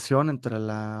murmuración entre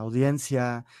la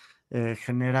audiencia,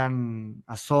 generan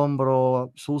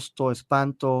asombro, susto,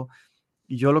 espanto.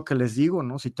 Y yo lo que les digo,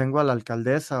 ¿no? Si tengo a la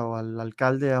alcaldesa o al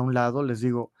alcalde a un lado, les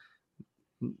digo,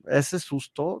 ese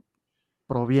susto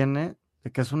proviene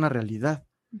de que es una realidad.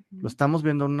 Lo estamos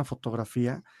viendo en una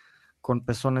fotografía con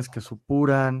pezones que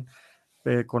supuran,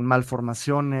 con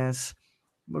malformaciones,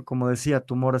 como decía,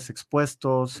 tumores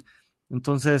expuestos.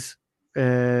 Entonces,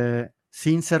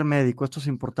 sin ser médico, esto es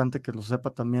importante que lo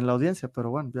sepa también la audiencia,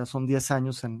 pero bueno, ya son 10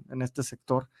 años en este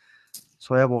sector,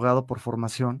 soy abogado por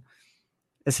formación,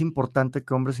 es importante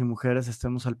que hombres y mujeres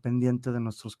estemos al pendiente de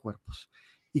nuestros cuerpos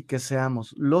y que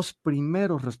seamos los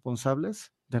primeros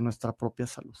responsables de nuestra propia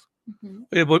salud.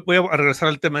 Voy a regresar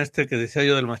al tema este que decía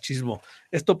yo del machismo.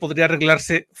 Esto podría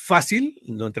arreglarse fácil,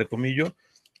 no entre comillas,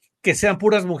 que sean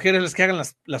puras mujeres las que hagan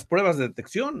las pruebas de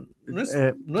detección. No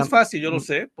es fácil, yo lo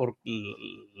sé, por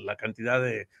la cantidad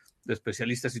de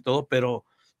especialistas y todo, pero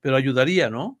ayudaría,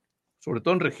 ¿no? Sobre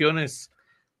todo en regiones.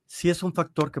 Sí es un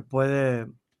factor que puede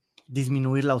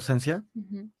disminuir la ausencia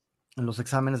en los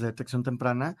exámenes de detección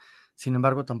temprana, sin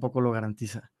embargo tampoco lo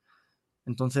garantiza.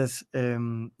 Entonces,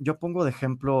 yo pongo de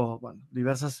ejemplo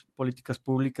diversas políticas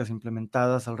públicas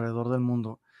implementadas alrededor del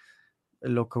mundo.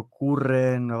 Lo que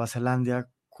ocurre en Nueva Zelanda,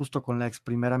 justo con la ex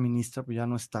primera ministra, pues ya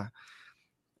no está,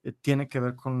 tiene que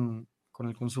ver con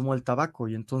el consumo del tabaco.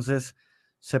 Y entonces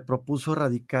se propuso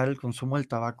erradicar el consumo del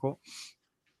tabaco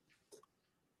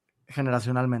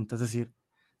generacionalmente. Es decir,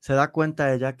 se da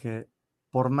cuenta ella que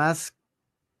por más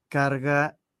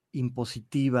carga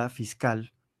impositiva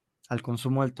fiscal al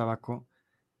consumo del tabaco,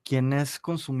 quien es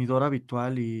consumidor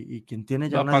habitual y quien tiene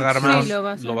ya una pagar adicción,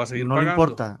 más, lo va a seguir no pagando. le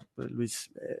importa,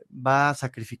 Luis, va a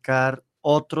sacrificar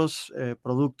otros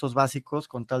productos básicos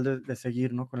con tal de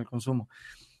seguir, ¿no?, con el consumo.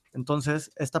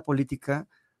 Entonces, esta política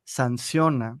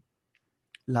sanciona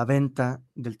la venta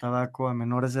del tabaco a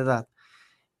menores de edad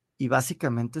y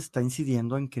básicamente está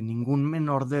incidiendo en que ningún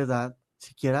menor de edad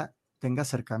siquiera tenga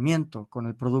acercamiento con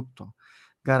el producto,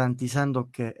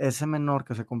 garantizando que ese menor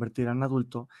que se convertirá en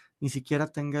adulto ni siquiera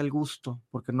tenga el gusto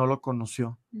porque no lo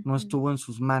conoció, no estuvo en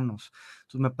sus manos.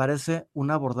 Entonces me parece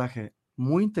un abordaje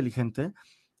muy inteligente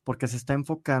porque se está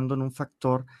enfocando en un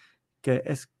factor que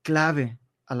es clave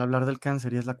al hablar del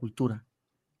cáncer y es la cultura.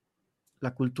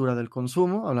 La cultura del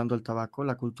consumo, hablando del tabaco,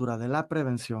 la cultura de la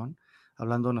prevención,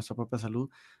 hablando de nuestra propia salud,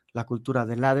 la cultura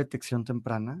de la detección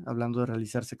temprana, hablando de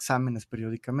realizarse exámenes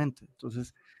periódicamente.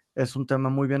 Entonces, es un tema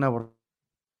muy bien abordado.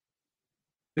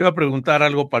 Te iba a preguntar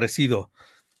algo parecido.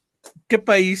 ¿Qué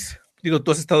país,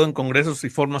 tú has estado en congresos y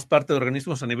formas parte de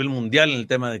organismos a nivel mundial en el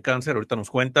tema de cáncer, ahorita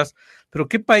nos cuentas, pero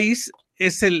qué país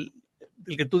es el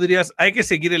que tú dirías, hay que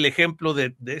seguir el ejemplo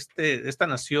de esta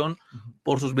nación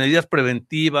por sus medidas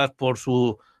preventivas, por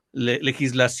su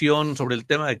legislación sobre el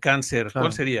tema de cáncer? Claro.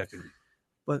 ¿Cuál sería?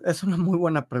 Pues es una muy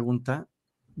buena pregunta.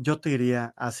 Yo te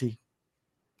diría así,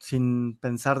 sin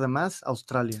pensar de más,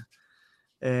 Australia.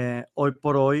 Hoy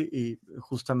por hoy, y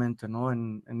justamente, ¿no?,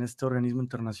 en este organismo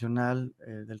internacional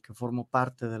del que formo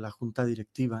parte de la junta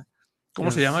directiva. ¿Cómo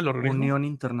se llama el organismo? Unión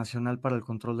Internacional para el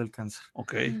Control del Cáncer.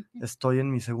 Okay. Estoy en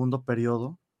mi segundo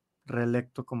periodo,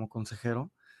 reelecto como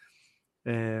consejero.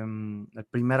 El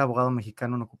primer abogado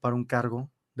mexicano en ocupar un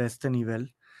cargo de este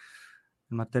nivel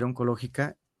en materia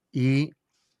oncológica, y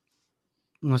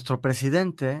nuestro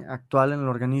presidente actual en el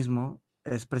organismo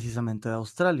es precisamente de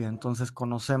Australia. Entonces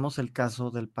conocemos el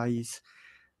caso del país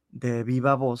de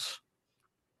viva voz.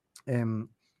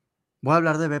 Voy a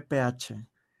hablar de BPH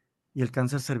y el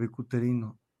cáncer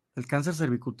cervicuterino. El cáncer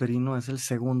cervicuterino es el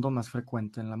segundo más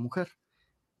frecuente en la mujer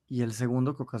y el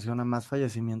segundo que ocasiona más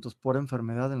fallecimientos por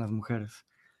enfermedad en las mujeres.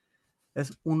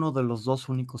 Es uno de los dos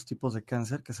únicos tipos de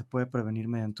cáncer que se puede prevenir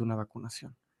mediante una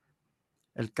vacunación.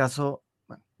 El caso,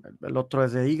 bueno, el otro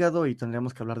es de hígado y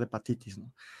tendríamos que hablar de hepatitis,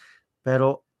 ¿no?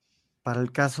 Pero para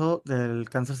el caso del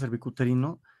cáncer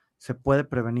cervicuterino se puede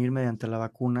prevenir mediante la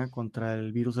vacuna contra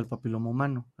el virus del papiloma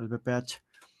humano, el VPH.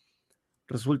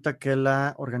 Resulta que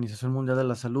la Organización Mundial de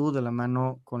la Salud, de la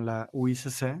mano con la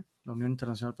UICC, la Unión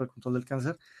Internacional para el Control del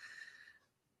Cáncer,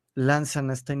 lanzan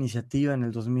esta iniciativa en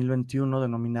el 2021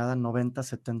 denominada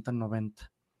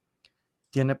 90-70-90.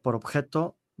 Tiene por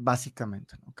objeto,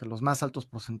 básicamente, ¿no?, que los más altos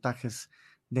porcentajes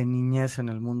de niñez en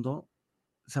el mundo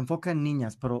se enfoca en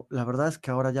niñas, pero la verdad es que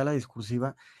ahora ya la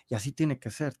discursiva, y así tiene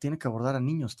que ser, tiene que abordar a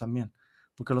niños también,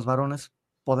 porque los varones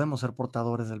podemos ser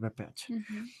portadores del VPH.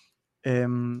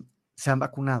 Sean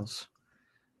vacunados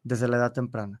desde la edad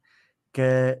temprana,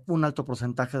 que un alto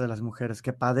porcentaje de las mujeres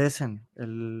que padecen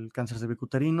el cáncer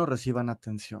cervicuterino reciban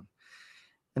atención.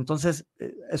 Entonces,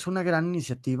 es una gran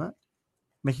iniciativa.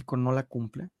 México no la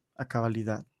cumple a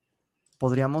cabalidad.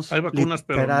 Podríamos, hay vacunas,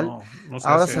 literal, pero no se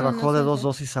ahora hace. se bajó de 2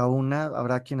 dosis a 1.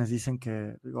 Habrá quienes dicen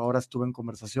que, ahora estuve en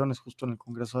conversaciones justo en el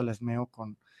Congreso del ESMEO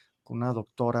con una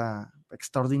doctora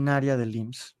extraordinaria del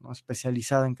IMSS, ¿no?,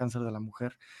 especializada en cáncer de la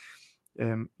mujer.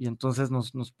 Y entonces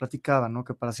nos platicaba, ¿no?,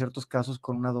 que para ciertos casos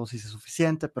con una dosis es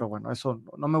suficiente, pero bueno, eso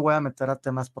no me voy a meter a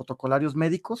temas protocolarios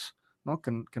médicos, ¿no?,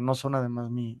 que no son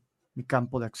además mi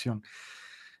campo de acción.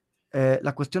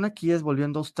 La cuestión aquí es,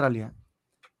 volviendo a Australia,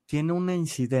 tiene una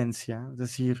incidencia, es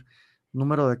decir,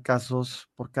 número de casos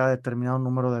por cada determinado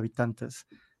número de habitantes,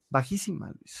 bajísima,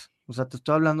 Luis. O sea, te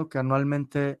estoy hablando que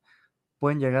anualmente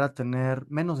pueden llegar a tener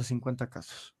menos de 50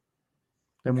 casos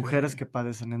de mujeres que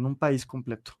padecen en un país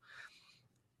completo.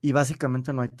 Y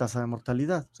básicamente no hay tasa de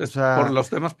mortalidad. O sea, por los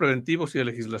temas preventivos y de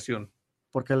legislación.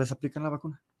 Porque les aplican la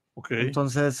vacuna. Okay.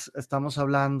 Entonces, estamos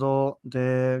hablando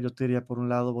de, yo te diría, por un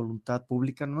lado, voluntad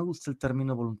pública. No me gusta el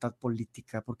término voluntad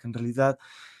política, porque en realidad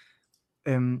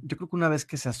yo creo que una vez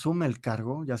que se asume el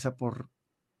cargo, ya sea por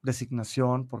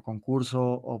designación, por concurso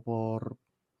o por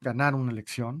ganar una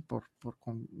elección, por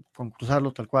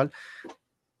concursarlo tal cual,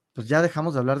 pues ya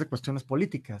dejamos de hablar de cuestiones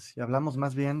políticas y hablamos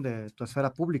más bien de tu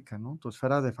esfera pública, ¿no? Tu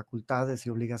esfera de facultades y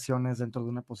obligaciones dentro de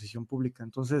una posición pública.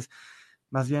 Entonces,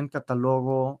 más bien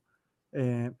catalogo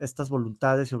estas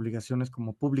voluntades y obligaciones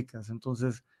como públicas.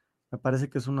 Entonces, me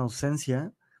parece que es una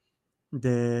ausencia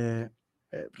de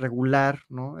regular,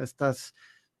 ¿no?, estas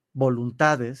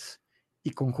voluntades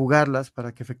y conjugarlas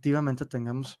para que efectivamente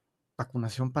tengamos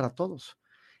vacunación para todos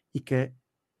y que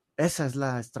esa es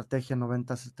la estrategia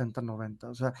 90-70-90.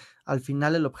 O sea, al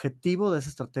final el objetivo de esa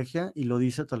estrategia, y lo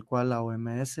dice tal cual la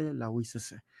OMS, la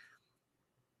UICC,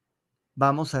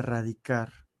 vamos a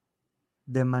erradicar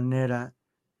de manera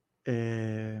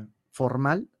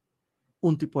formal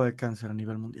un tipo de cáncer a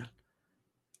nivel mundial.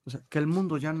 O sea, que el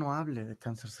mundo ya no hable de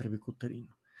cáncer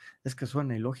cervicuterino. Es que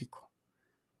suena ilógico.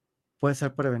 Puede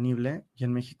ser prevenible y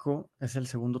en México es el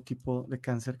segundo tipo de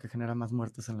cáncer que genera más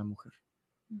muertes en la mujer.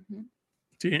 Uh-huh.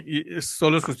 Sí, y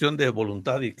solo es cuestión de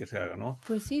voluntad y que se haga, ¿no?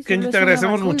 Pues sí, Kenji, te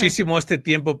agradecemos muchísimo este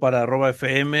tiempo para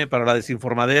 @FM, para la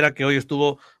desinformadera, que hoy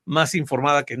estuvo más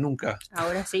informada que nunca.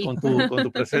 Ahora sí. Con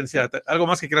tu presencia. ¿Algo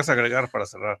más que quieras agregar para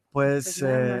cerrar? Pues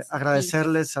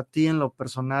agradecerles a ti en lo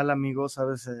personal, amigo,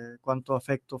 sabes cuánto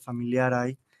afecto familiar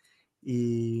hay,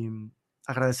 y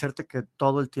agradecerte que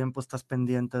todo el tiempo estás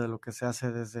pendiente de lo que se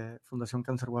hace desde Fundación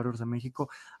Cancer Warriors de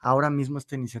México. Ahora mismo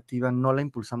esta iniciativa no la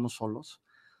impulsamos solos.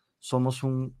 Somos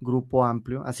un grupo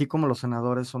amplio, así como los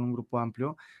senadores son un grupo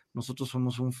amplio, nosotros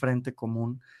somos un frente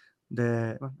común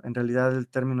en realidad el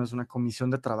término es una comisión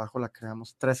de trabajo, la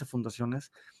creamos 13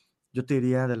 fundaciones, yo te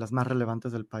diría de las más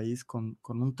relevantes del país, con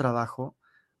un trabajo,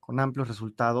 con amplios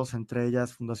resultados, entre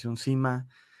ellas Fundación CIMA,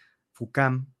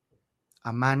 FUCAM,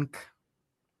 AMANC,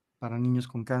 para niños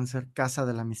con cáncer, Casa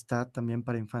de la Amistad, también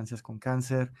para infancias con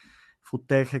cáncer,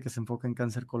 FUTEGE, que se enfoca en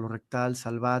cáncer colorectal,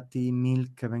 Salvati,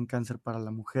 MILC, que ven cáncer para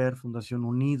la mujer, Fundación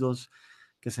Unidos,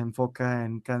 que se enfoca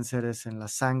en cánceres en la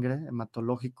sangre,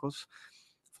 hematológicos,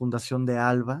 Fundación de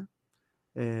ALBA,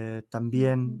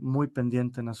 también muy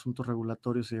pendiente en asuntos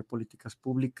regulatorios y de políticas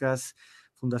públicas,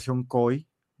 Fundación COI,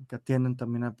 que atienden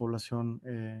también a población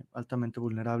altamente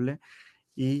vulnerable,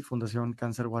 y Fundación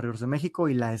Cancer Warriors de México,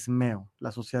 y la SMEO,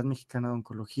 la Sociedad Mexicana de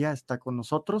Oncología, está con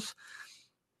nosotros.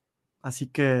 Así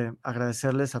que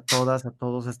agradecerles a todas, a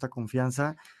todos esta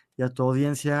confianza y a tu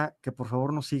audiencia que por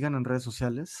favor nos sigan en redes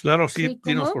sociales. Claro, sí,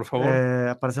 dinos por favor.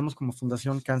 Aparecemos como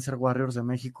Fundación Cancer Warriors de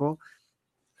México,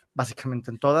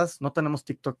 básicamente en todas. No tenemos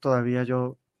TikTok todavía,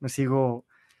 yo me sigo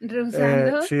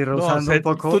 ¿Rehusando? Sí, rehusando un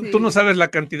poco. Tú no sabes la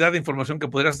cantidad de información que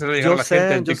podrías hacer llegar a la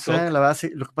gente en TikTok. Yo sé, la verdad, sí.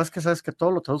 Lo que pasa es que sabes que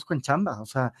todo lo traduzco en chamba, o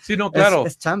sea. Sí, no, claro.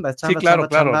 Es chamba, sí, claro,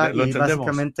 chamba, lo y entendemos.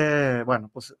 básicamente, bueno,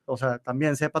 pues, o sea,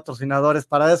 también si hay patrocinadores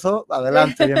para eso,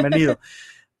 adelante, bienvenido.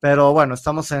 Pero bueno,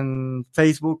 estamos en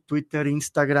Facebook, Twitter,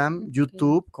 Instagram,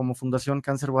 YouTube, como Fundación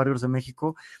Cancer Warriors de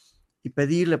México. Y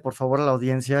pedirle, por favor, a la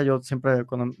audiencia, yo siempre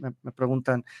cuando me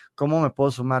preguntan, ¿cómo me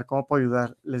puedo sumar? ¿Cómo puedo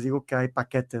ayudar? Les digo que hay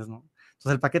paquetes, ¿no?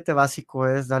 Entonces, el paquete básico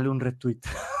es darle un retweet.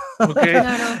 Okay.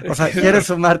 O sea, ¿quieres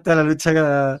sumarte a la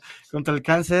lucha contra el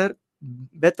cáncer?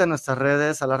 Vete a nuestras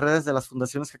redes, a las redes de las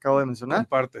fundaciones que acabo de mencionar.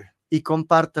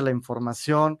 Comparte la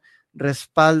información,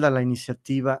 respalda la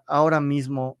iniciativa. Ahora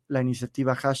mismo la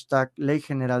iniciativa #Ley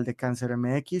General de Cáncer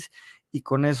MX, y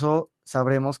con eso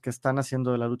sabremos que están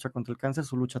haciendo de la lucha contra el cáncer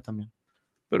su lucha también.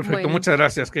 Perfecto, muchas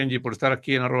gracias, Kenji, por estar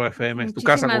aquí en @FM, es tu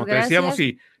casa, como te decíamos,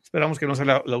 y esperamos que no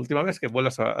sea la última vez que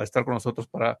vuelvas a estar con nosotros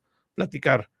para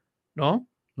platicar, ¿no?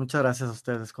 Muchas gracias a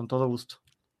ustedes, con todo gusto.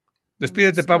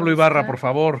 Despídete, Pablo Ibarra, por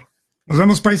favor. Nos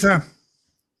vemos, paisa.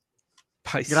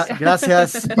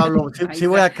 Gracias, Pablo. Sí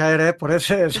voy a caer, por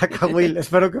ese sacahuil.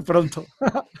 Espero que pronto.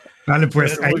 Dale,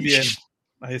 pues. Muy bien,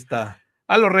 ahí está.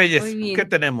 A los Reyes, ¿qué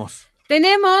tenemos?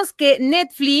 Tenemos que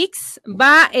Netflix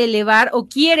va a elevar o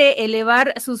quiere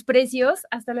elevar sus precios.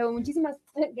 Hasta luego, muchísimas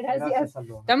gracias.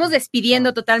 Estamos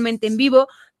despidiendo totalmente en vivo,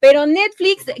 pero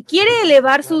Netflix quiere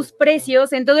elevar sus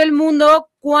precios en todo el mundo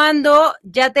cuando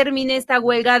ya termine esta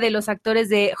huelga de los actores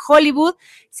de Hollywood.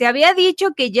 Se había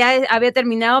dicho que ya había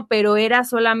terminado, pero era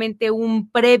solamente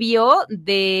un previo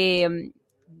de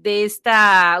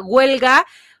esta huelga.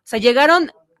 O sea,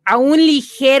 llegaron a un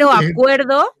ligero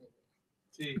acuerdo,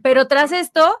 pero tras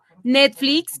esto,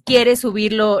 Netflix quiere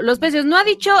subir los precios. No ha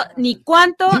dicho ni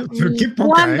cuánto ni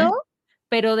cuándo,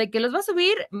 pero de que los va a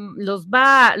subir, los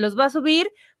va a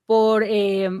subir por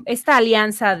esta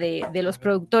alianza de los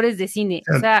productores de cine.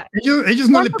 O sea, ellos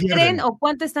no le pierden. ¿Creen o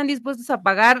cuánto están dispuestos a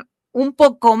pagar un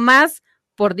poco más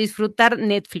por disfrutar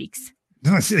Netflix?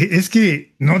 No, es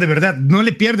que, no, de verdad, no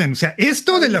le pierden. O sea,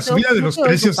 esto de la subida de los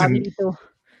precios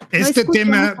este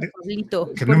tema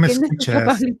que no me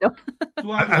escuchas.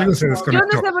 Algo se desconectó.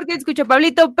 Yo no sé por qué escucho a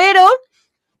Pablito, pero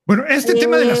bueno, este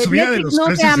tema de la subida Netflix de los no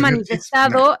precios se ha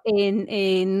manifestado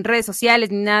en redes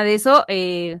sociales ni nada de eso,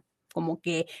 como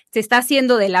que se está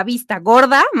haciendo de la vista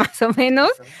gorda, más o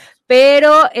menos,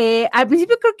 pero al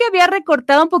principio creo que había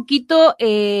recortado un poquito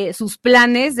sus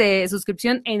planes de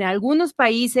suscripción en algunos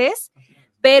países,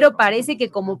 pero parece que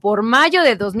como por mayo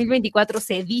de 2024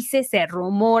 se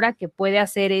rumora que puede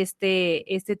hacer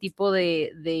este tipo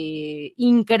de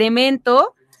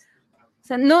incremento. O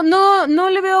sea, no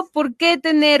le veo por qué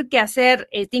tener que hacer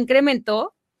este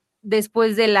incremento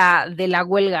después de la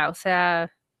huelga. O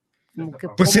sea,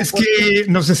 pues es que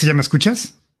no sé si ya me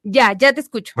escuchas. Ya te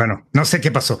escucho. Bueno, no sé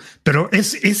qué pasó, pero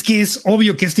es que es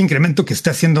obvio que este incremento que está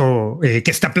haciendo, que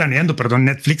está planeando,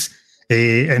 Netflix,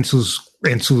 en sus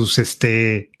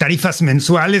tarifas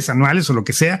mensuales, anuales o lo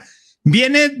que sea,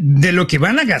 viene de lo que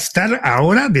van a gastar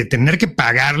ahora de tener que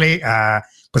pagarle a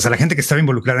la gente que estaba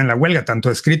involucrada en la huelga,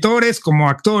 tanto escritores como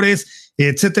actores,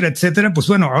 etcétera, etcétera. Pues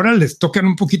bueno, ahora les tocan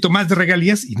un poquito más de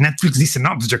regalías y Netflix dice,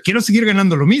 no, pues yo quiero seguir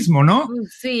ganando lo mismo, ¿no?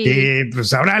 Sí.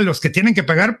 Pues ahora los que tienen que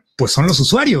pagar, pues son los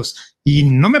usuarios. Y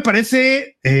no me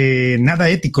parece nada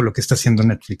ético lo que está haciendo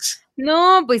Netflix.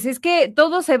 No, pues es que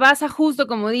todo se basa justo,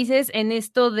 como dices, en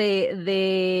esto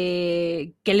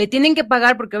de que le tienen que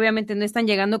pagar porque obviamente no están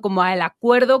llegando como al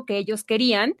acuerdo que ellos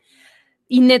querían.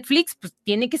 Y Netflix, pues,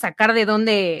 tiene que sacar de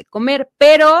dónde comer,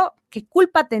 pero ¿qué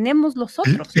culpa tenemos los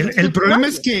otros? El problema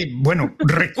es que, bueno,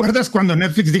 ¿recuerdas cuando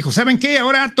Netflix dijo, ¿saben qué?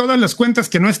 Ahora todas las cuentas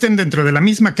que no estén dentro de la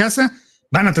misma casa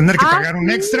van a tener que pagar un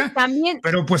extra? También.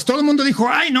 Pero pues todo el mundo dijo,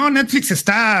 ay, no, Netflix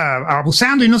está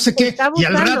abusando y no no qué. Y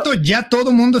al rato ya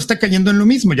todo el mundo está cayendo en lo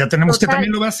mismo. Ya tenemos que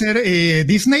también lo va a hacer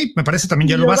Disney, me parece también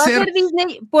ya lo va a hacer.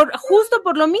 Disney justo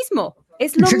por lo mismo.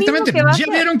 Es lo mismo que va a hacer.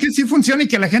 Ya vieron que sí funciona y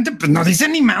que la gente pues no dice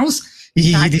ni mouse.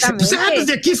 Y dice, pues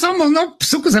de aquí somos, ¿no? Pues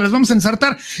se las vamos a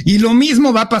ensartar. Y lo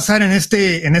mismo va a pasar en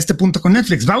este punto con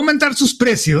Netflix. Va a aumentar sus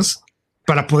precios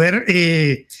para poder,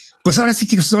 pues ahora sí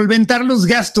que solventar los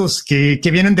gastos que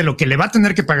vienen de lo que le va a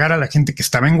tener que pagar a la gente que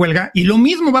estaba en huelga. Y lo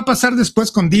mismo va a pasar después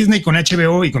con Disney, con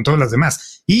HBO y con todas las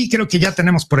demás. Y creo que ya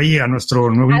tenemos por ahí a nuestro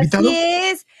nuevo invitado. Así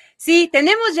es. Sí,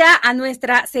 tenemos ya a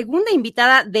nuestra segunda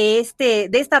invitada de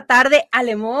esta tarde,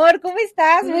 Alemor. ¿Cómo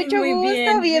estás? Mucho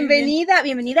gusto. Bien,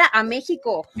 bienvenida a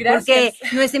México. Gracias.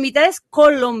 Porque nuestra invitada es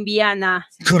colombiana.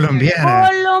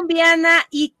 Colombiana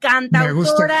y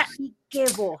cantautora. Y qué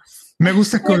voz. Me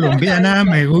gusta colombiana,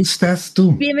 me gustas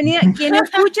tú. Bienvenida. Quien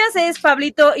escuchas es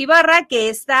Pablito Ibarra, que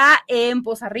está en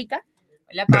Poza Rica.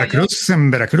 Hola, en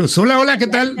Veracruz. Hola, ¿qué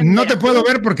tal? No te puedo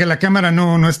ver porque la cámara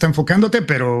no está enfocándote,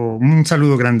 pero un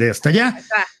saludo grande hasta allá.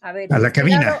 A la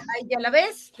cabina. Ahí ya la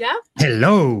ves, ¿ya?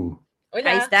 Hello.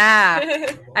 Hola.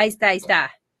 Ahí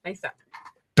está.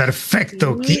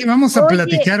 Perfecto. ¿Qué vamos a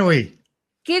platicar hoy?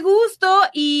 Qué gusto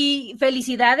y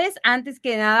felicidades antes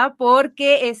que nada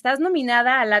porque estás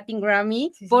nominada a Latin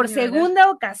Grammy por segunda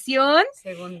ocasión.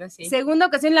 Segunda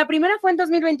ocasión. La primera fue en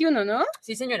 2021, ¿no?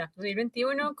 Sí, señora.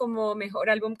 2021 como mejor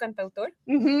álbum cantautor.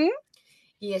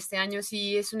 Y este año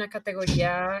sí es una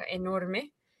categoría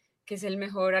enorme, que es el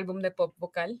mejor álbum de pop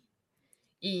vocal.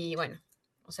 Y bueno,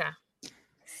 o sea...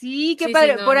 Sí, qué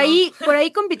padre. Por ahí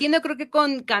compitiendo creo que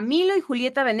con Camilo y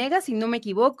Julieta Venegas, si no me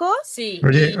equivoco. Sí.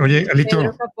 Oye, Alito.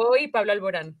 Pedro Capó y Pablo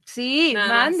Alborán. Sí,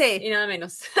 nada mande. Más y nada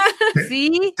menos.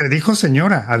 Sí. Te dijo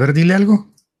señora. A ver, dile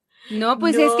algo. No,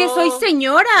 pues es que soy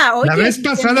señora. Oye, la vez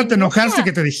pasada te enojaste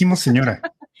que te dijimos señora.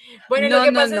 Bueno, lo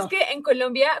que pasa es que en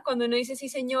Colombia, cuando uno dice sí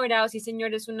señora o sí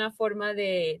señor, es una forma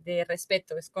de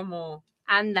respeto. Es como...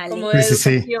 Ándale. Como de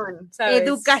educación, ¿sabes?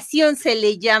 Educación se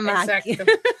le llama. Exacto.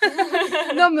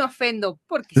 No me ofendo.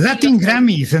 Porque Latin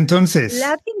Grammys, entonces.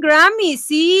 Latin Grammys,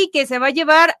 sí, que se va a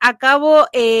llevar a cabo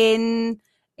 ¿en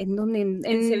dónde?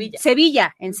 En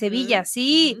Sevilla. En Sevilla,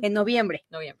 sí, en noviembre.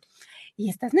 ¿Y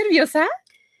estás nerviosa?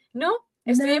 No,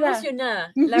 estoy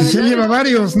emocionada. La verdad, ya lleva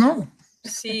varios, ¿no?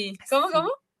 Sí. ¿Cómo?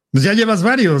 Pues ya llevas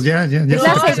varios, ya. Son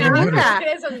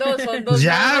dos.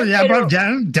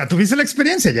 Ya tuviste la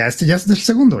experiencia, ya es el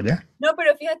segundo, ya. No,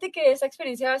 pero fíjate que esa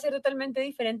experiencia va a ser totalmente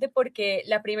diferente porque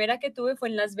la primera que tuve fue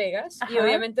en Las Vegas. Y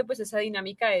obviamente pues esa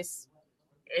dinámica es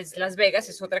es Las Vegas,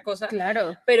 es otra cosa.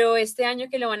 Claro. Pero este año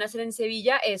que lo van a hacer en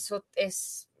Sevilla, eso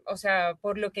es, o sea,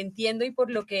 por lo que entiendo y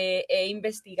por lo que he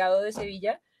investigado de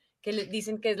Sevilla, que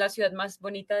dicen que es la ciudad más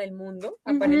bonita del mundo,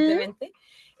 aparentemente.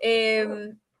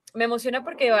 Me emociona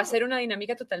porque va a ser una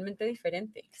dinámica totalmente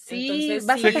diferente. Sí,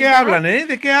 entonces, ¿De qué hablan,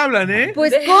 ¿De qué hablan,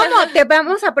 Pues, ¿cómo? Te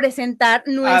vamos a presentar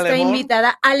nuestra Alemor.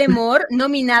 invitada, Alemor,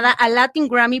 nominada a Latin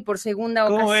Grammy por segunda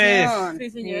 ¿Cómo ocasión. Sí,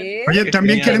 señor. Oye,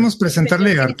 también Genial. queremos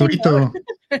presentarle a Arturito.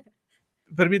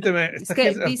 Permíteme, está aquí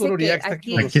dice Arturo que Uriac, está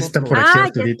aquí con Aquí está nosotros. por aquí Ya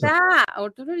Arturito. está,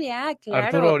 Arturo Uriac, claro.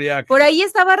 Arturo Uriac. Por ahí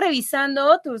estaba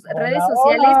revisando tus redes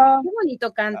sociales. Qué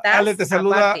bonito cantas. Ale, te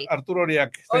saluda aparte. Arturo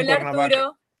Uriac. Está en Hola, Cuernavaca.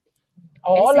 Arturo.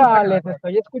 Hola, les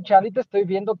estoy escuchando y te estoy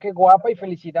viendo. Qué guapa y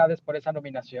felicidades por esa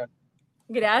nominación.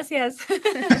 Gracias.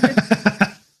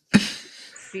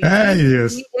 Sí. Ay,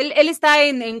 Dios. Sí, él está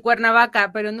en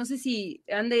Cuernavaca, pero no sé si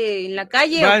ande en la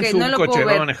calle Va o en que su no lo coche, puedo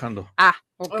va ver. manejando. Ah,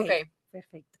 ok.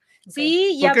 Perfecto.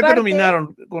 Sí, y ¿Por qué te aparte,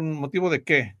 nominaron? ¿Con motivo de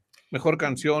qué? ¿Mejor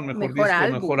canción, mejor Mejor disco,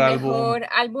 álbum. mejor álbum? Mejor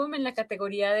álbum en la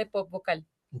categoría de pop vocal.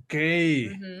 Ok,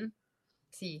 Ujú.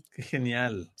 Sí, qué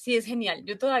genial. sí, es genial.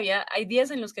 Yo todavía, hay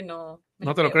días en los que no me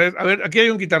 ¿No te lo creo. crees? A ver, aquí hay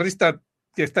un guitarrista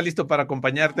que está listo para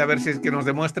acompañarte, a ver si es que nos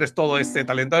demuestres todo este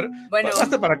talento. A ver, Bueno.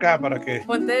 pasaste para acá, para que...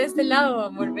 Ponte de este lado,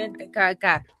 amor, vente.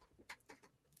 acá.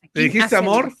 ¿Le dijiste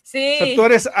hacemos. amor? Sí. O sea, tú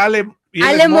eres Ale... y él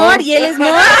es Alemor Mor. y él es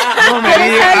Mor. No me Él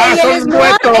es digas. Ale Ah, y él son es un Mor.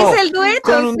 dueto. Es el dueto.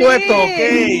 Son un sí. dueto, ok.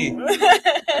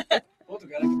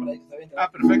 Ah,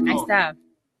 perfecto. Ahí está.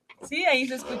 Sí, ahí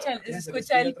se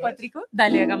escucha el cuatrico.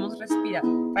 Dale, hagamos respirar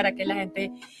para que la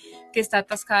gente que está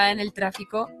atascada en el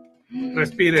tráfico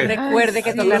Respire. recuerde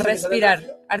que toca respirar.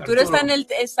 Arturo Arturo.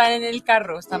 está en el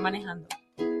carro, está manejando.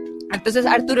 Entonces,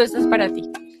 Arturo, esto es para ti.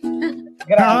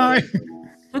 Ay,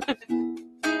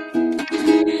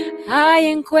 Hay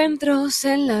encuentros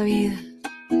en la vida,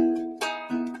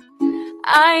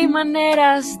 hay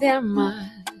maneras de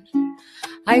amar,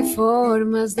 hay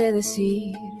formas de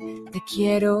decir te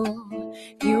quiero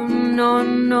y uno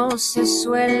no se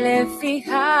suele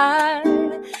fijar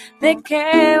de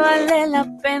qué vale la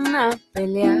pena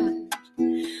pelear.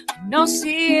 No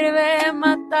sirve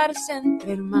matarse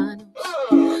entre hermanos,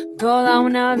 toda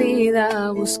una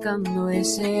vida buscando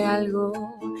ese algo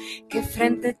que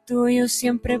frente tuyo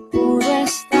siempre pudo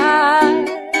estar.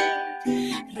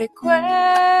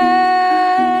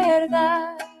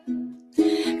 Recuerda,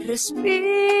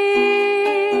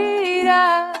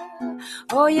 respira,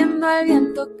 oyendo al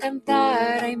viento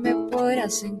cantar, ahí me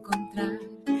podrás encontrar.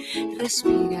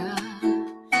 Respira,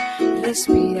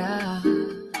 respira.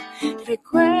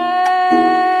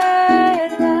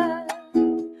 Recuerda,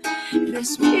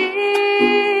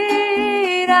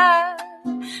 respira,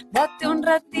 date un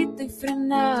ratito y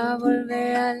frena,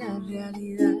 volver a la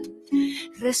realidad.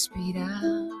 Respira,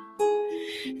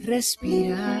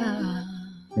 respira.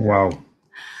 wow.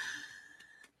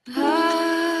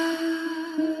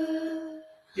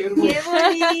 Qué ¡Qué hermoso.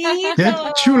 bonito! Qué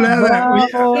chulada. Oye,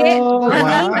 ¡Qué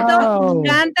bonito! Wow.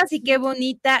 Cantas y qué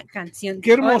bonita canción.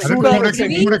 Qué hermosura Por de,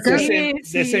 aquí, por acá.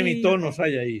 de semitonos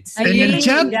hay ahí.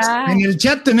 En el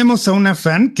chat tenemos a una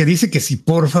fan que dice que si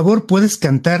por favor puedes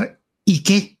cantar ¿y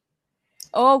qué?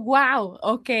 Oh, wow,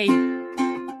 ok.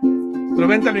 Pero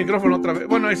vente al micrófono otra vez.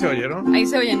 Bueno, ahí se oye, ¿no? Ahí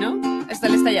se oye, ¿no? Él está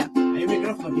allá. ¿Hay un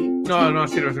micrófono aquí? No, no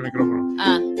sirve ese micrófono.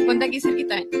 Ah, ponte aquí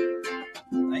cerquita.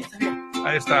 Ahí está bien.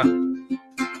 Ahí está.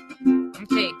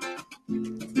 Ok.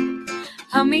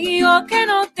 Amigo, que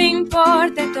no te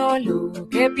importe todo lo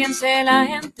que piense la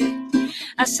gente.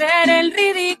 Hacer el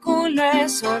ridículo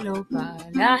es solo para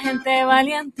la gente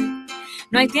valiente.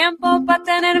 No hay tiempo para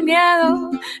tener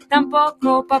miedo,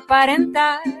 tampoco para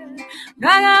aparentar. No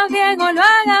hagas bien o lo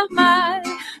hagas mal,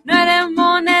 no eres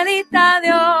monedita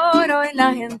de oro y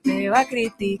la gente va a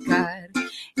criticar.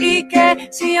 Y que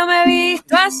si yo me he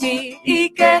visto así,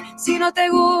 y que si no te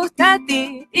gusta a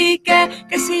ti, y que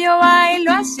si yo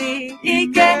bailo así,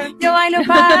 y que yo bailo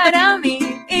para mí,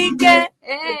 y que...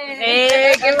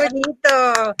 ¡Qué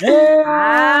bonito!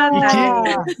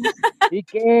 ¿Y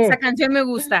qué? Esa canción me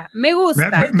gusta, me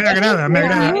gusta. Me agrada, me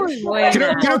agrada. Muy buena.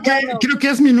 Creo que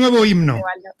es mi nuevo himno.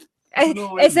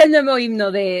 Es el nuevo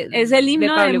himno de Es el himno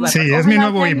Pablo de, Ibarra. Sí, es mi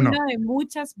nuevo ojalá sea el himno. de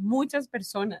muchas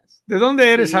personas. ¿De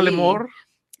dónde eres, Sí. Alemor?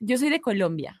 Yo soy de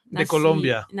Colombia. De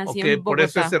Colombia. Nací Ok, en por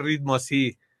eso Bogotá. ese ritmo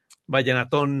así,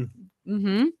 vallenatón,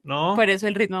 Ujú, ¿no? por eso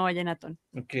el ritmo vallenatón.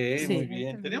 Ok, Sí. muy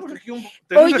bien. Tenemos aquí un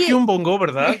Oye. bongo,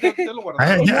 ¿verdad? Ya lo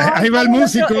guardamos. Ahí va el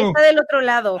músico. Está del otro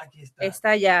lado. Aquí está.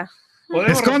 Está ya.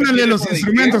 ¿Podemos Escóndale repetir los eso de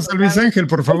instrumentos qué? a Luis Ángel,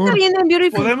 por favor. Está bien en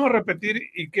Beautiful. ¿Podemos repetir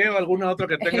y qué o alguna otra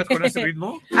que tengas con ese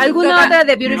ritmo? ¿Alguna Toca. otra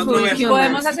de Otro Beautiful verso. Humans?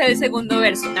 Podemos hacer el segundo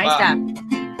verso. Ahí Va. está.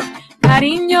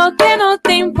 cariño, que no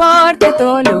te importe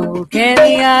todo lo que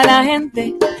diga la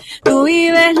gente. Tú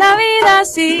vives la vida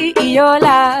así y yo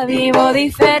la vivo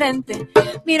diferente.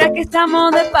 Mira que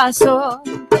estamos de paso,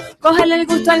 cógele el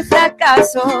gusto al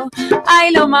fracaso.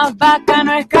 Ay, lo más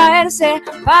bacano es caerse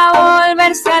pa'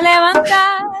 volverse a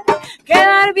levantar.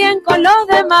 Quedar bien con los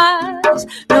demás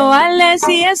no vale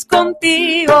si es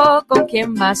contigo, con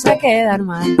quién vas a quedar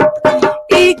mal.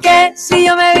 Y que si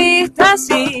yo me visto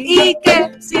así, y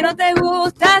que si no te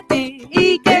gusta a ti,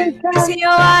 y que si yo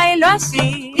bailo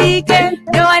así, y que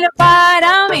yo bailo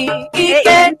para mí, y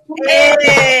que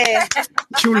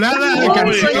Chulada de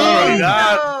canción.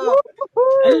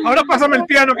 Ahora pásame el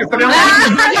piano que estaría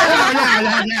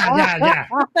Ya.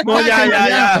 No, ya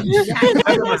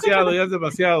es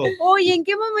demasiado. Oye, ¿en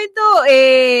qué momento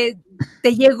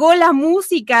te llegó la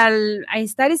música a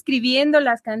estar escribiendo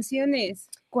las canciones?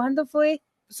 ¿Cuándo fue?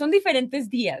 son diferentes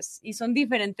días y son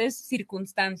diferentes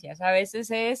circunstancias. A veces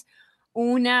es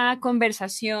una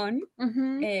conversación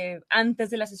antes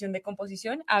de la sesión de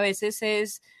composición, a veces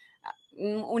es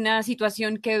una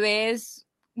situación que ves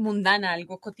mundana,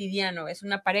 algo cotidiano, es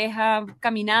una pareja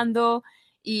caminando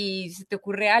y se te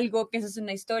ocurre algo, piensas en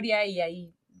una historia y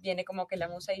ahí viene como que la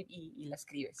musa y la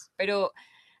escribes. Pero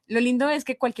lo lindo es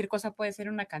que cualquier cosa puede ser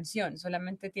una canción,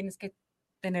 solamente tienes que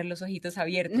tener los ojitos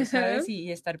abiertos, ¿sabes?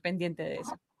 Y estar pendiente de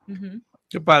eso.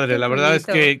 Qué padre, la verdad es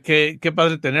que qué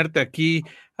padre tenerte aquí,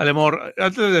 Alemor.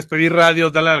 Antes de despedir radio,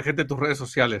 dale a la gente tus redes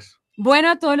sociales. Bueno,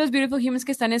 a todos los Beautiful Humans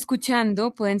que están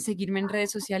escuchando, pueden seguirme en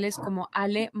redes sociales como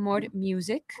Alemor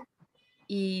Music.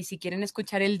 Y si quieren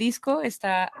escuchar el disco,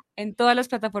 está en todas las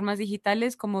plataformas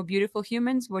digitales como Beautiful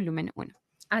Humans Volumen 1.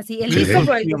 Así, el disco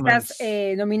por el que estás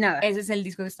nominada. Ese es el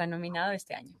disco que está nominado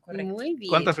este año, correcto. Muy bien.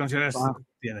 ¿Cuántas canciones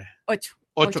tiene? 8.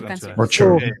 8 canciones.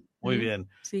 8. Muy bien.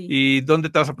 Sí. ¿Y dónde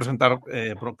te vas a presentar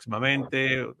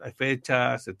próximamente? ¿Hay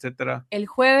fechas, etcétera? El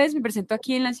jueves me presento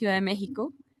aquí en la Ciudad de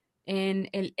México, en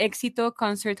el Éxito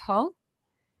Concert Hall,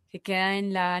 que queda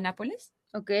en la Nápoles.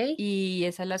 Ok. Y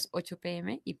es a las 8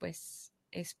 p.m. y pues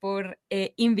es por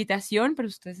invitación, pero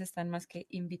ustedes están más que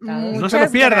invitados. No se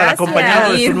lo pierdan,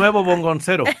 acompañado de su nuevo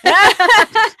bongoncero.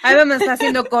 Ahí vamos a estar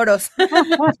haciendo coros.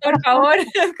 Por favor.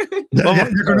 Ya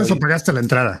con eso pagaste la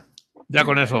entrada. Ya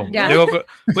con eso. Ya.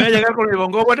 Voy a llegar con mi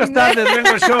bongo. Buenas tardes, vengo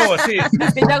al show. Así.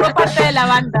 Es que yo hago parte de la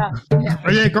banda.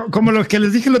 Oye, como lo que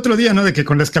les dije el otro día, ¿no? De que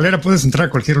con la escalera puedes entrar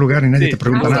a cualquier lugar y nadie te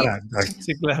pregunta nada.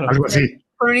 Sí, claro. Algo así.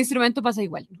 Con un instrumento pasa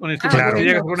igual. Con un instrumento. Claro. Si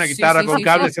llegas con una guitarra, con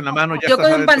cables en la mano, ya Yo estás con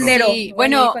un adentro. pandero. Sí,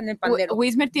 bueno, con el pandero.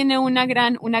 Wismer tiene una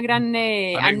gran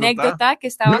anécdota que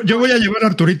estaba No, yo voy a llevar a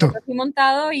Arturito. aquí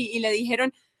montado y le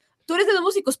dijeron, tú eres de los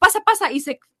músicos, pasa, y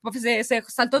se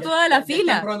saltó toda la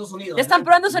fila. Están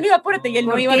probando sonido, apúrate, y él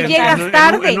no iba a Porque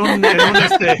cantar. llegas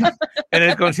tarde. En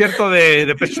el concierto de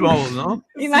Depeche Mode, ¿no?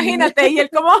 Imagínate, y él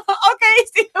como, ok,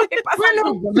 sí,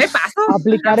 Me paso.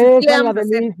 Aplicaré esa en la vamos a de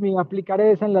hacer? Luismi,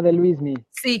 aplicaré esa en la de Luismi.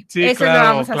 Sí, Sí, eso claro, lo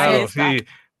vamos a claro, hacer. sí.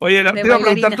 Oye, te iba a preguntar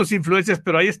bailarina. tus influencias,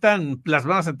 pero ahí están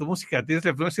plasmadas en tu música. Tienes la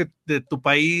influencia de tu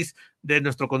país, de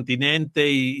nuestro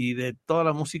continente y de toda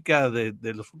la música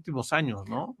de los últimos años,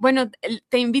 ¿no? Bueno,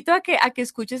 te invito a que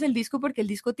escuches el disco porque el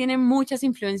disco tiene muchas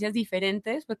influencias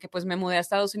diferentes, porque pues me mudé a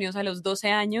Estados Unidos a los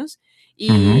 12 años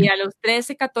y a los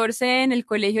 13, 14 en el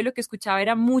colegio lo que escuchaba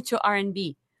era mucho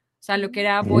R&B. O sea, lo que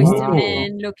era Boyz II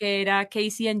Men, lo que era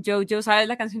Casey and JoJo, ¿sabes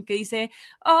la canción que dice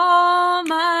All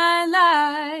My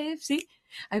Life? ¿Sí?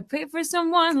 I pray for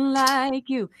someone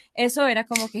like you. Eso era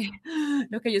como que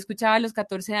lo que yo escuchaba a los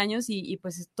 14 años y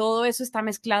pues todo eso está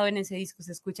mezclado en ese disco,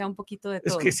 se escucha un poquito de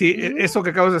todo. Es que sí, eso que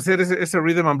acabas de hacer, ese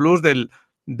rhythm and blues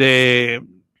de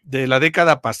la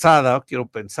década pasada, quiero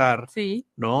pensar, Sí.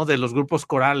 ¿no? De los grupos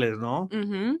corales, ¿no?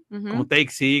 Como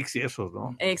Take Six y esos,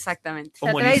 ¿no? Exactamente. O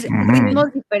sea, traes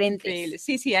ritmos diferentes. Increíble.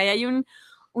 Sí, ahí hay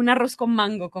un arroz con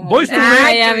mango. Como Boyz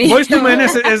II Men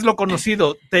es lo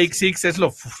conocido, Take Six es lo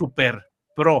super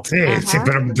pro. Sí, sí,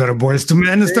 pero Boyz II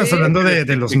Men estás hablando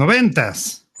de los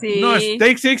 90s. Sí. No,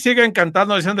 Take Six siguen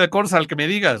cantando diciendo de coros al que me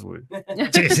digas, güey.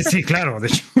 Sí, claro, de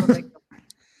hecho.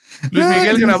 Luis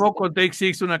Miguel grabó con Take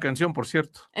Six una canción, por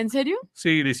cierto. ¿En serio?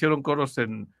 Sí, le hicieron coros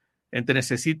en Te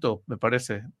Necesito, me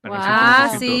parece.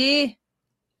 Sí.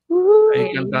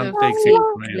 Ahí cantan Take Six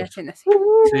con ellos.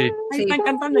 Sí. Ahí están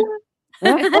cantando.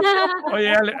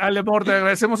 Oye, Alemor, te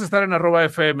agradecemos estar en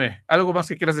 @FM. ¿Algo más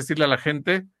que quieras decirle a la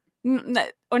gente?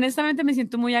 Honestamente me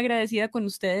siento muy agradecida con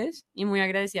ustedes y muy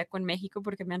agradecida con México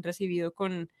porque me han recibido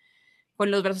con con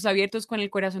los brazos abiertos, con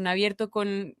el corazón abierto,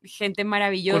 con gente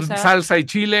maravillosa. Con salsa y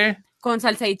chile. Con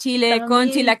salsa y chile, También. con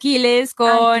chilaquiles,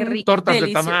 con tortas de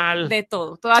tamal. De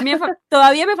todo.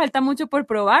 Todavía me falta mucho por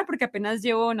probar porque apenas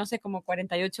llevo, no sé, como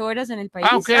 48 horas en el país.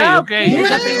 Ok. Es la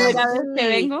primera vez que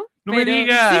vengo. No me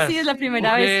digas. Sí, es la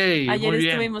primera vez. Ayer muy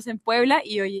bien. estuvimos en Puebla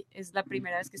y hoy es la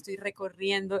primera vez que estoy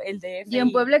recorriendo el DF. ¿Y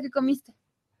en Puebla qué comiste?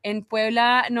 En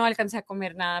Puebla no alcancé a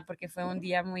comer nada porque fue un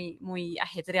día muy, muy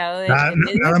ajetreado.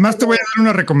 Nada más te voy a dar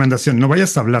una recomendación. No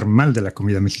vayas a hablar mal de la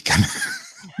comida mexicana.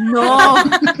 No,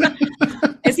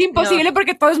 es imposible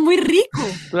porque todo es muy rico.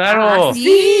 Claro.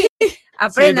 Sí.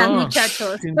 Aprendan, Sí, no,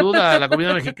 muchachos. Sin duda, la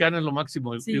comida mexicana es lo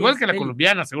máximo. Sí, Igual que la sí.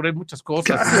 colombiana, seguro hay muchas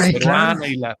cosas. Ay, La peruana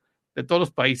claro. y la de todos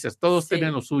los países. Todos Sí.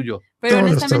 tienen lo suyo. Pero Todos,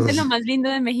 honestamente todos. lo más lindo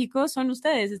de México son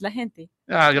ustedes, es la gente.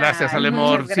 Gracias, Ay,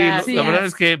 Alemor. muchas Sí, gracias. la verdad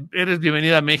es que eres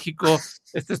bienvenida a México.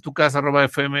 Esta es tu casa,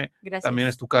 @FM. Gracias. También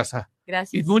es tu casa.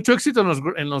 Gracias. Y mucho éxito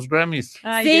en los Grammys.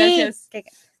 Ay, Sí. gracias.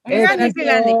 Que gane, que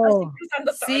gane.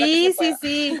 Sí,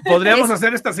 Sí. Podríamos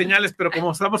hacer estas señales, pero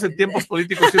como estamos en tiempos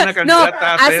políticos y una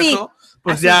candidata hace así. eso,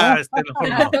 pues Así, ya, ¿no?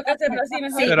 mejor no. Toca hacerlo así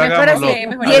mejor. Sí, Pero mejor hagámoslo. así.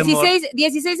 Mejor.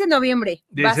 16 de noviembre. va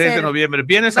a 16 de ser- noviembre.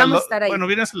 Vienes vamos a estar ahí.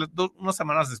 vienes unas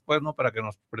semanas después, ¿no? Para que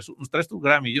nos traes tu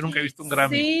Grammy. Yo nunca he visto un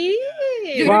Grammy. Sí.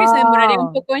 Yo creo que se demoraría Wow.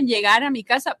 un poco en llegar a mi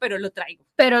casa, pero lo traigo.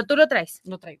 Pero tú lo traes.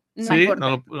 Lo traigo. No Sí,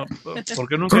 importa.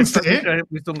 porque nunca Conste, he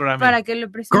visto un Grammy. Para que lo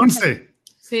presentes. Conste.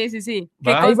 Sí.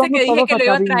 Que Va. conste Ahí que vamos dije que todos lo a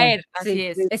iba a cabina. traer. Sí, Así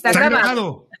es. Está Está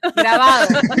grabado. grabado.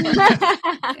 Grabado.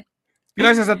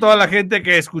 Gracias a toda la gente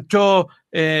que escuchó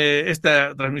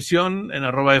esta transmisión en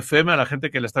 @FM, a la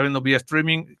gente que la está viendo vía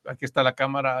streaming. Aquí está la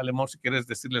cámara, Alemor, si quieres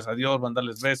decirles adiós,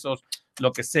 mandarles besos,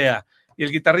 lo que sea. Y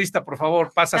el guitarrista, por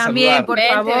favor, pasa a También, saludar. por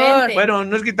Vente, favor. vente. Bueno,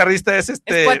 no es guitarrista, es Es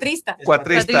cuatrista.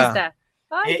 cuatrista. Patrista.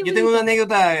 Ay, qué Yo tengo bonito. una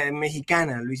anécdota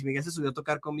mexicana. Luis Miguel se subió a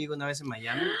tocar conmigo una vez en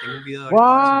Miami. Tengo un video de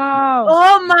 ¡Wow!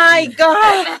 Oh my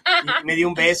God. y me dio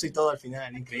un beso y todo al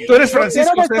final. Increíble. Tú eres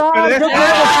Francisco Quiero besar, Céspedes. yo quiero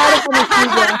besar esa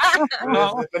mejilla.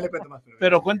 No, Después le cuento más.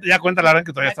 pero cuenta la verdad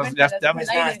que todavía Ya estás. cuéntala, Ya al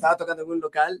Nada, aire. estaba tocando en un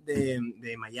local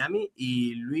de Miami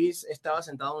y Luis estaba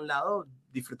sentado a un lado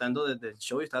disfrutando del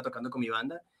show. Yo estaba tocando con mi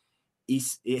banda y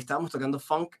estábamos tocando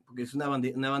funk, porque es una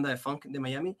banda de funk de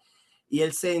Miami. Y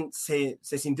él se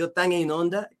sintió tan en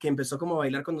onda que empezó como a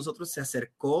bailar con nosotros, se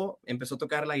acercó, empezó a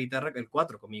tocar la guitarra, el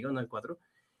 4 conmigo, no el 4,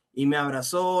 y me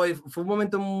abrazó. Y fue un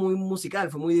momento muy musical,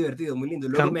 fue muy divertido, muy lindo.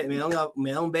 Luego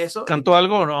me da un beso. ¿Cantó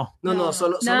algo o no? No,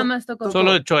 solo Nada más tocó.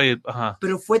 Solo echó ahí. Ajá.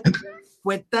 pero fue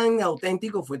tan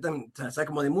auténtico, fue tan, o sea,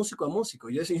 como de músico a músico.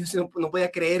 Yo no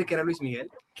podía creer que era Luis Miguel,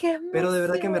 Qué pero de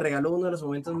verdad que me emoción. regaló uno de los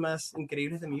momentos más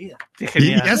increíbles de mi vida. Qué ¿Y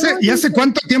genial. hace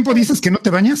cuánto tiempo dices que no te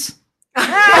bañas?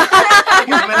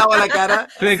 No me lavo la cara.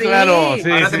 Sí, claro. Sí,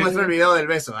 Ahora sí. te muestro el video del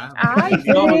beso. ¿Ah? Ay,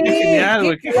 No, Sí, qué genial,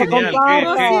 güey. Qué que lo genial.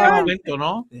 compartan. Qué momento,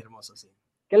 ¿no? Es hermoso, sí.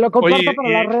 Que lo comparta Oye, para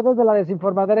las redes de la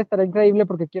desinformadera estará increíble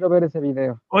porque quiero ver ese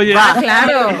video. Oye,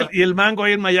 claro. y el mango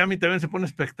ahí en Miami también se pone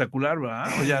espectacular, ¿verdad?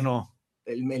 O ya no.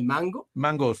 El mango.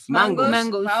 Mangos. Mangos.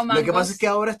 Mangos. Wow, Lo que mangos. pasa es que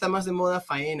ahora está más de moda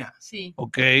faena. Sí.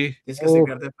 Ok. Tienes que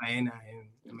acercarte a faena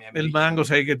en Miami. El mango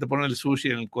es ahí que te ponen el sushi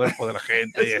en el cuerpo de la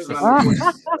gente y eso. Ah,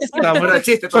 Está bueno. Pero el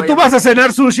chiste O sea, tú todavía. vas a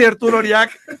cenar sushi, Arturo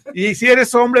Oriac, y si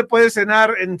eres hombre puedes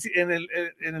cenar en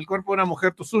el cuerpo de una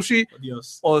mujer tu sushi,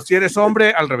 Dios. o si eres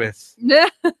hombre, al revés.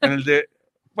 En el de...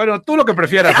 Bueno, tú lo que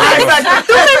prefieras. Ah, amigo.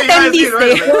 exacto. Tú lo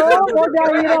entendiste. yo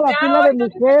voy a ir a la fila de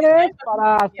mujeres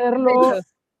para hacerlo,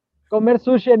 comer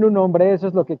sushi en un hombre, eso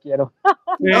es lo que quiero.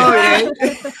 Sí.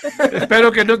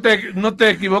 Espero que no te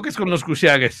equivoques con los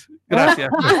cusiagues. Gracias.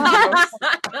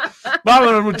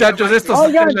 Vámonos, muchachos. Esto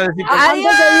Oigan, es la desinformación.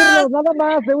 antes de irnos, nada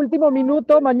más, de último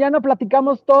minuto, mañana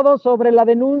platicamos todo sobre la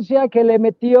denuncia que le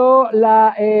metió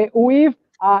la UIF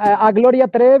a Gloria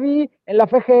Trevi en la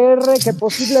FGR, que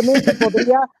posiblemente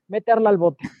podría meterla al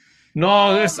bote.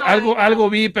 No, es algo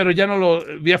vi, pero ya no lo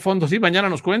vi a fondo. Sí, mañana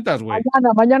nos cuentas, güey.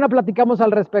 Mañana platicamos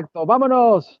al respecto.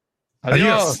 ¡Vámonos!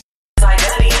 Adiós.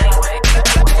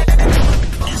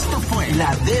 Esto fue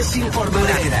La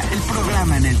Desinformadera, el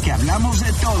programa en el que hablamos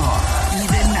de todo y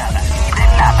de nada.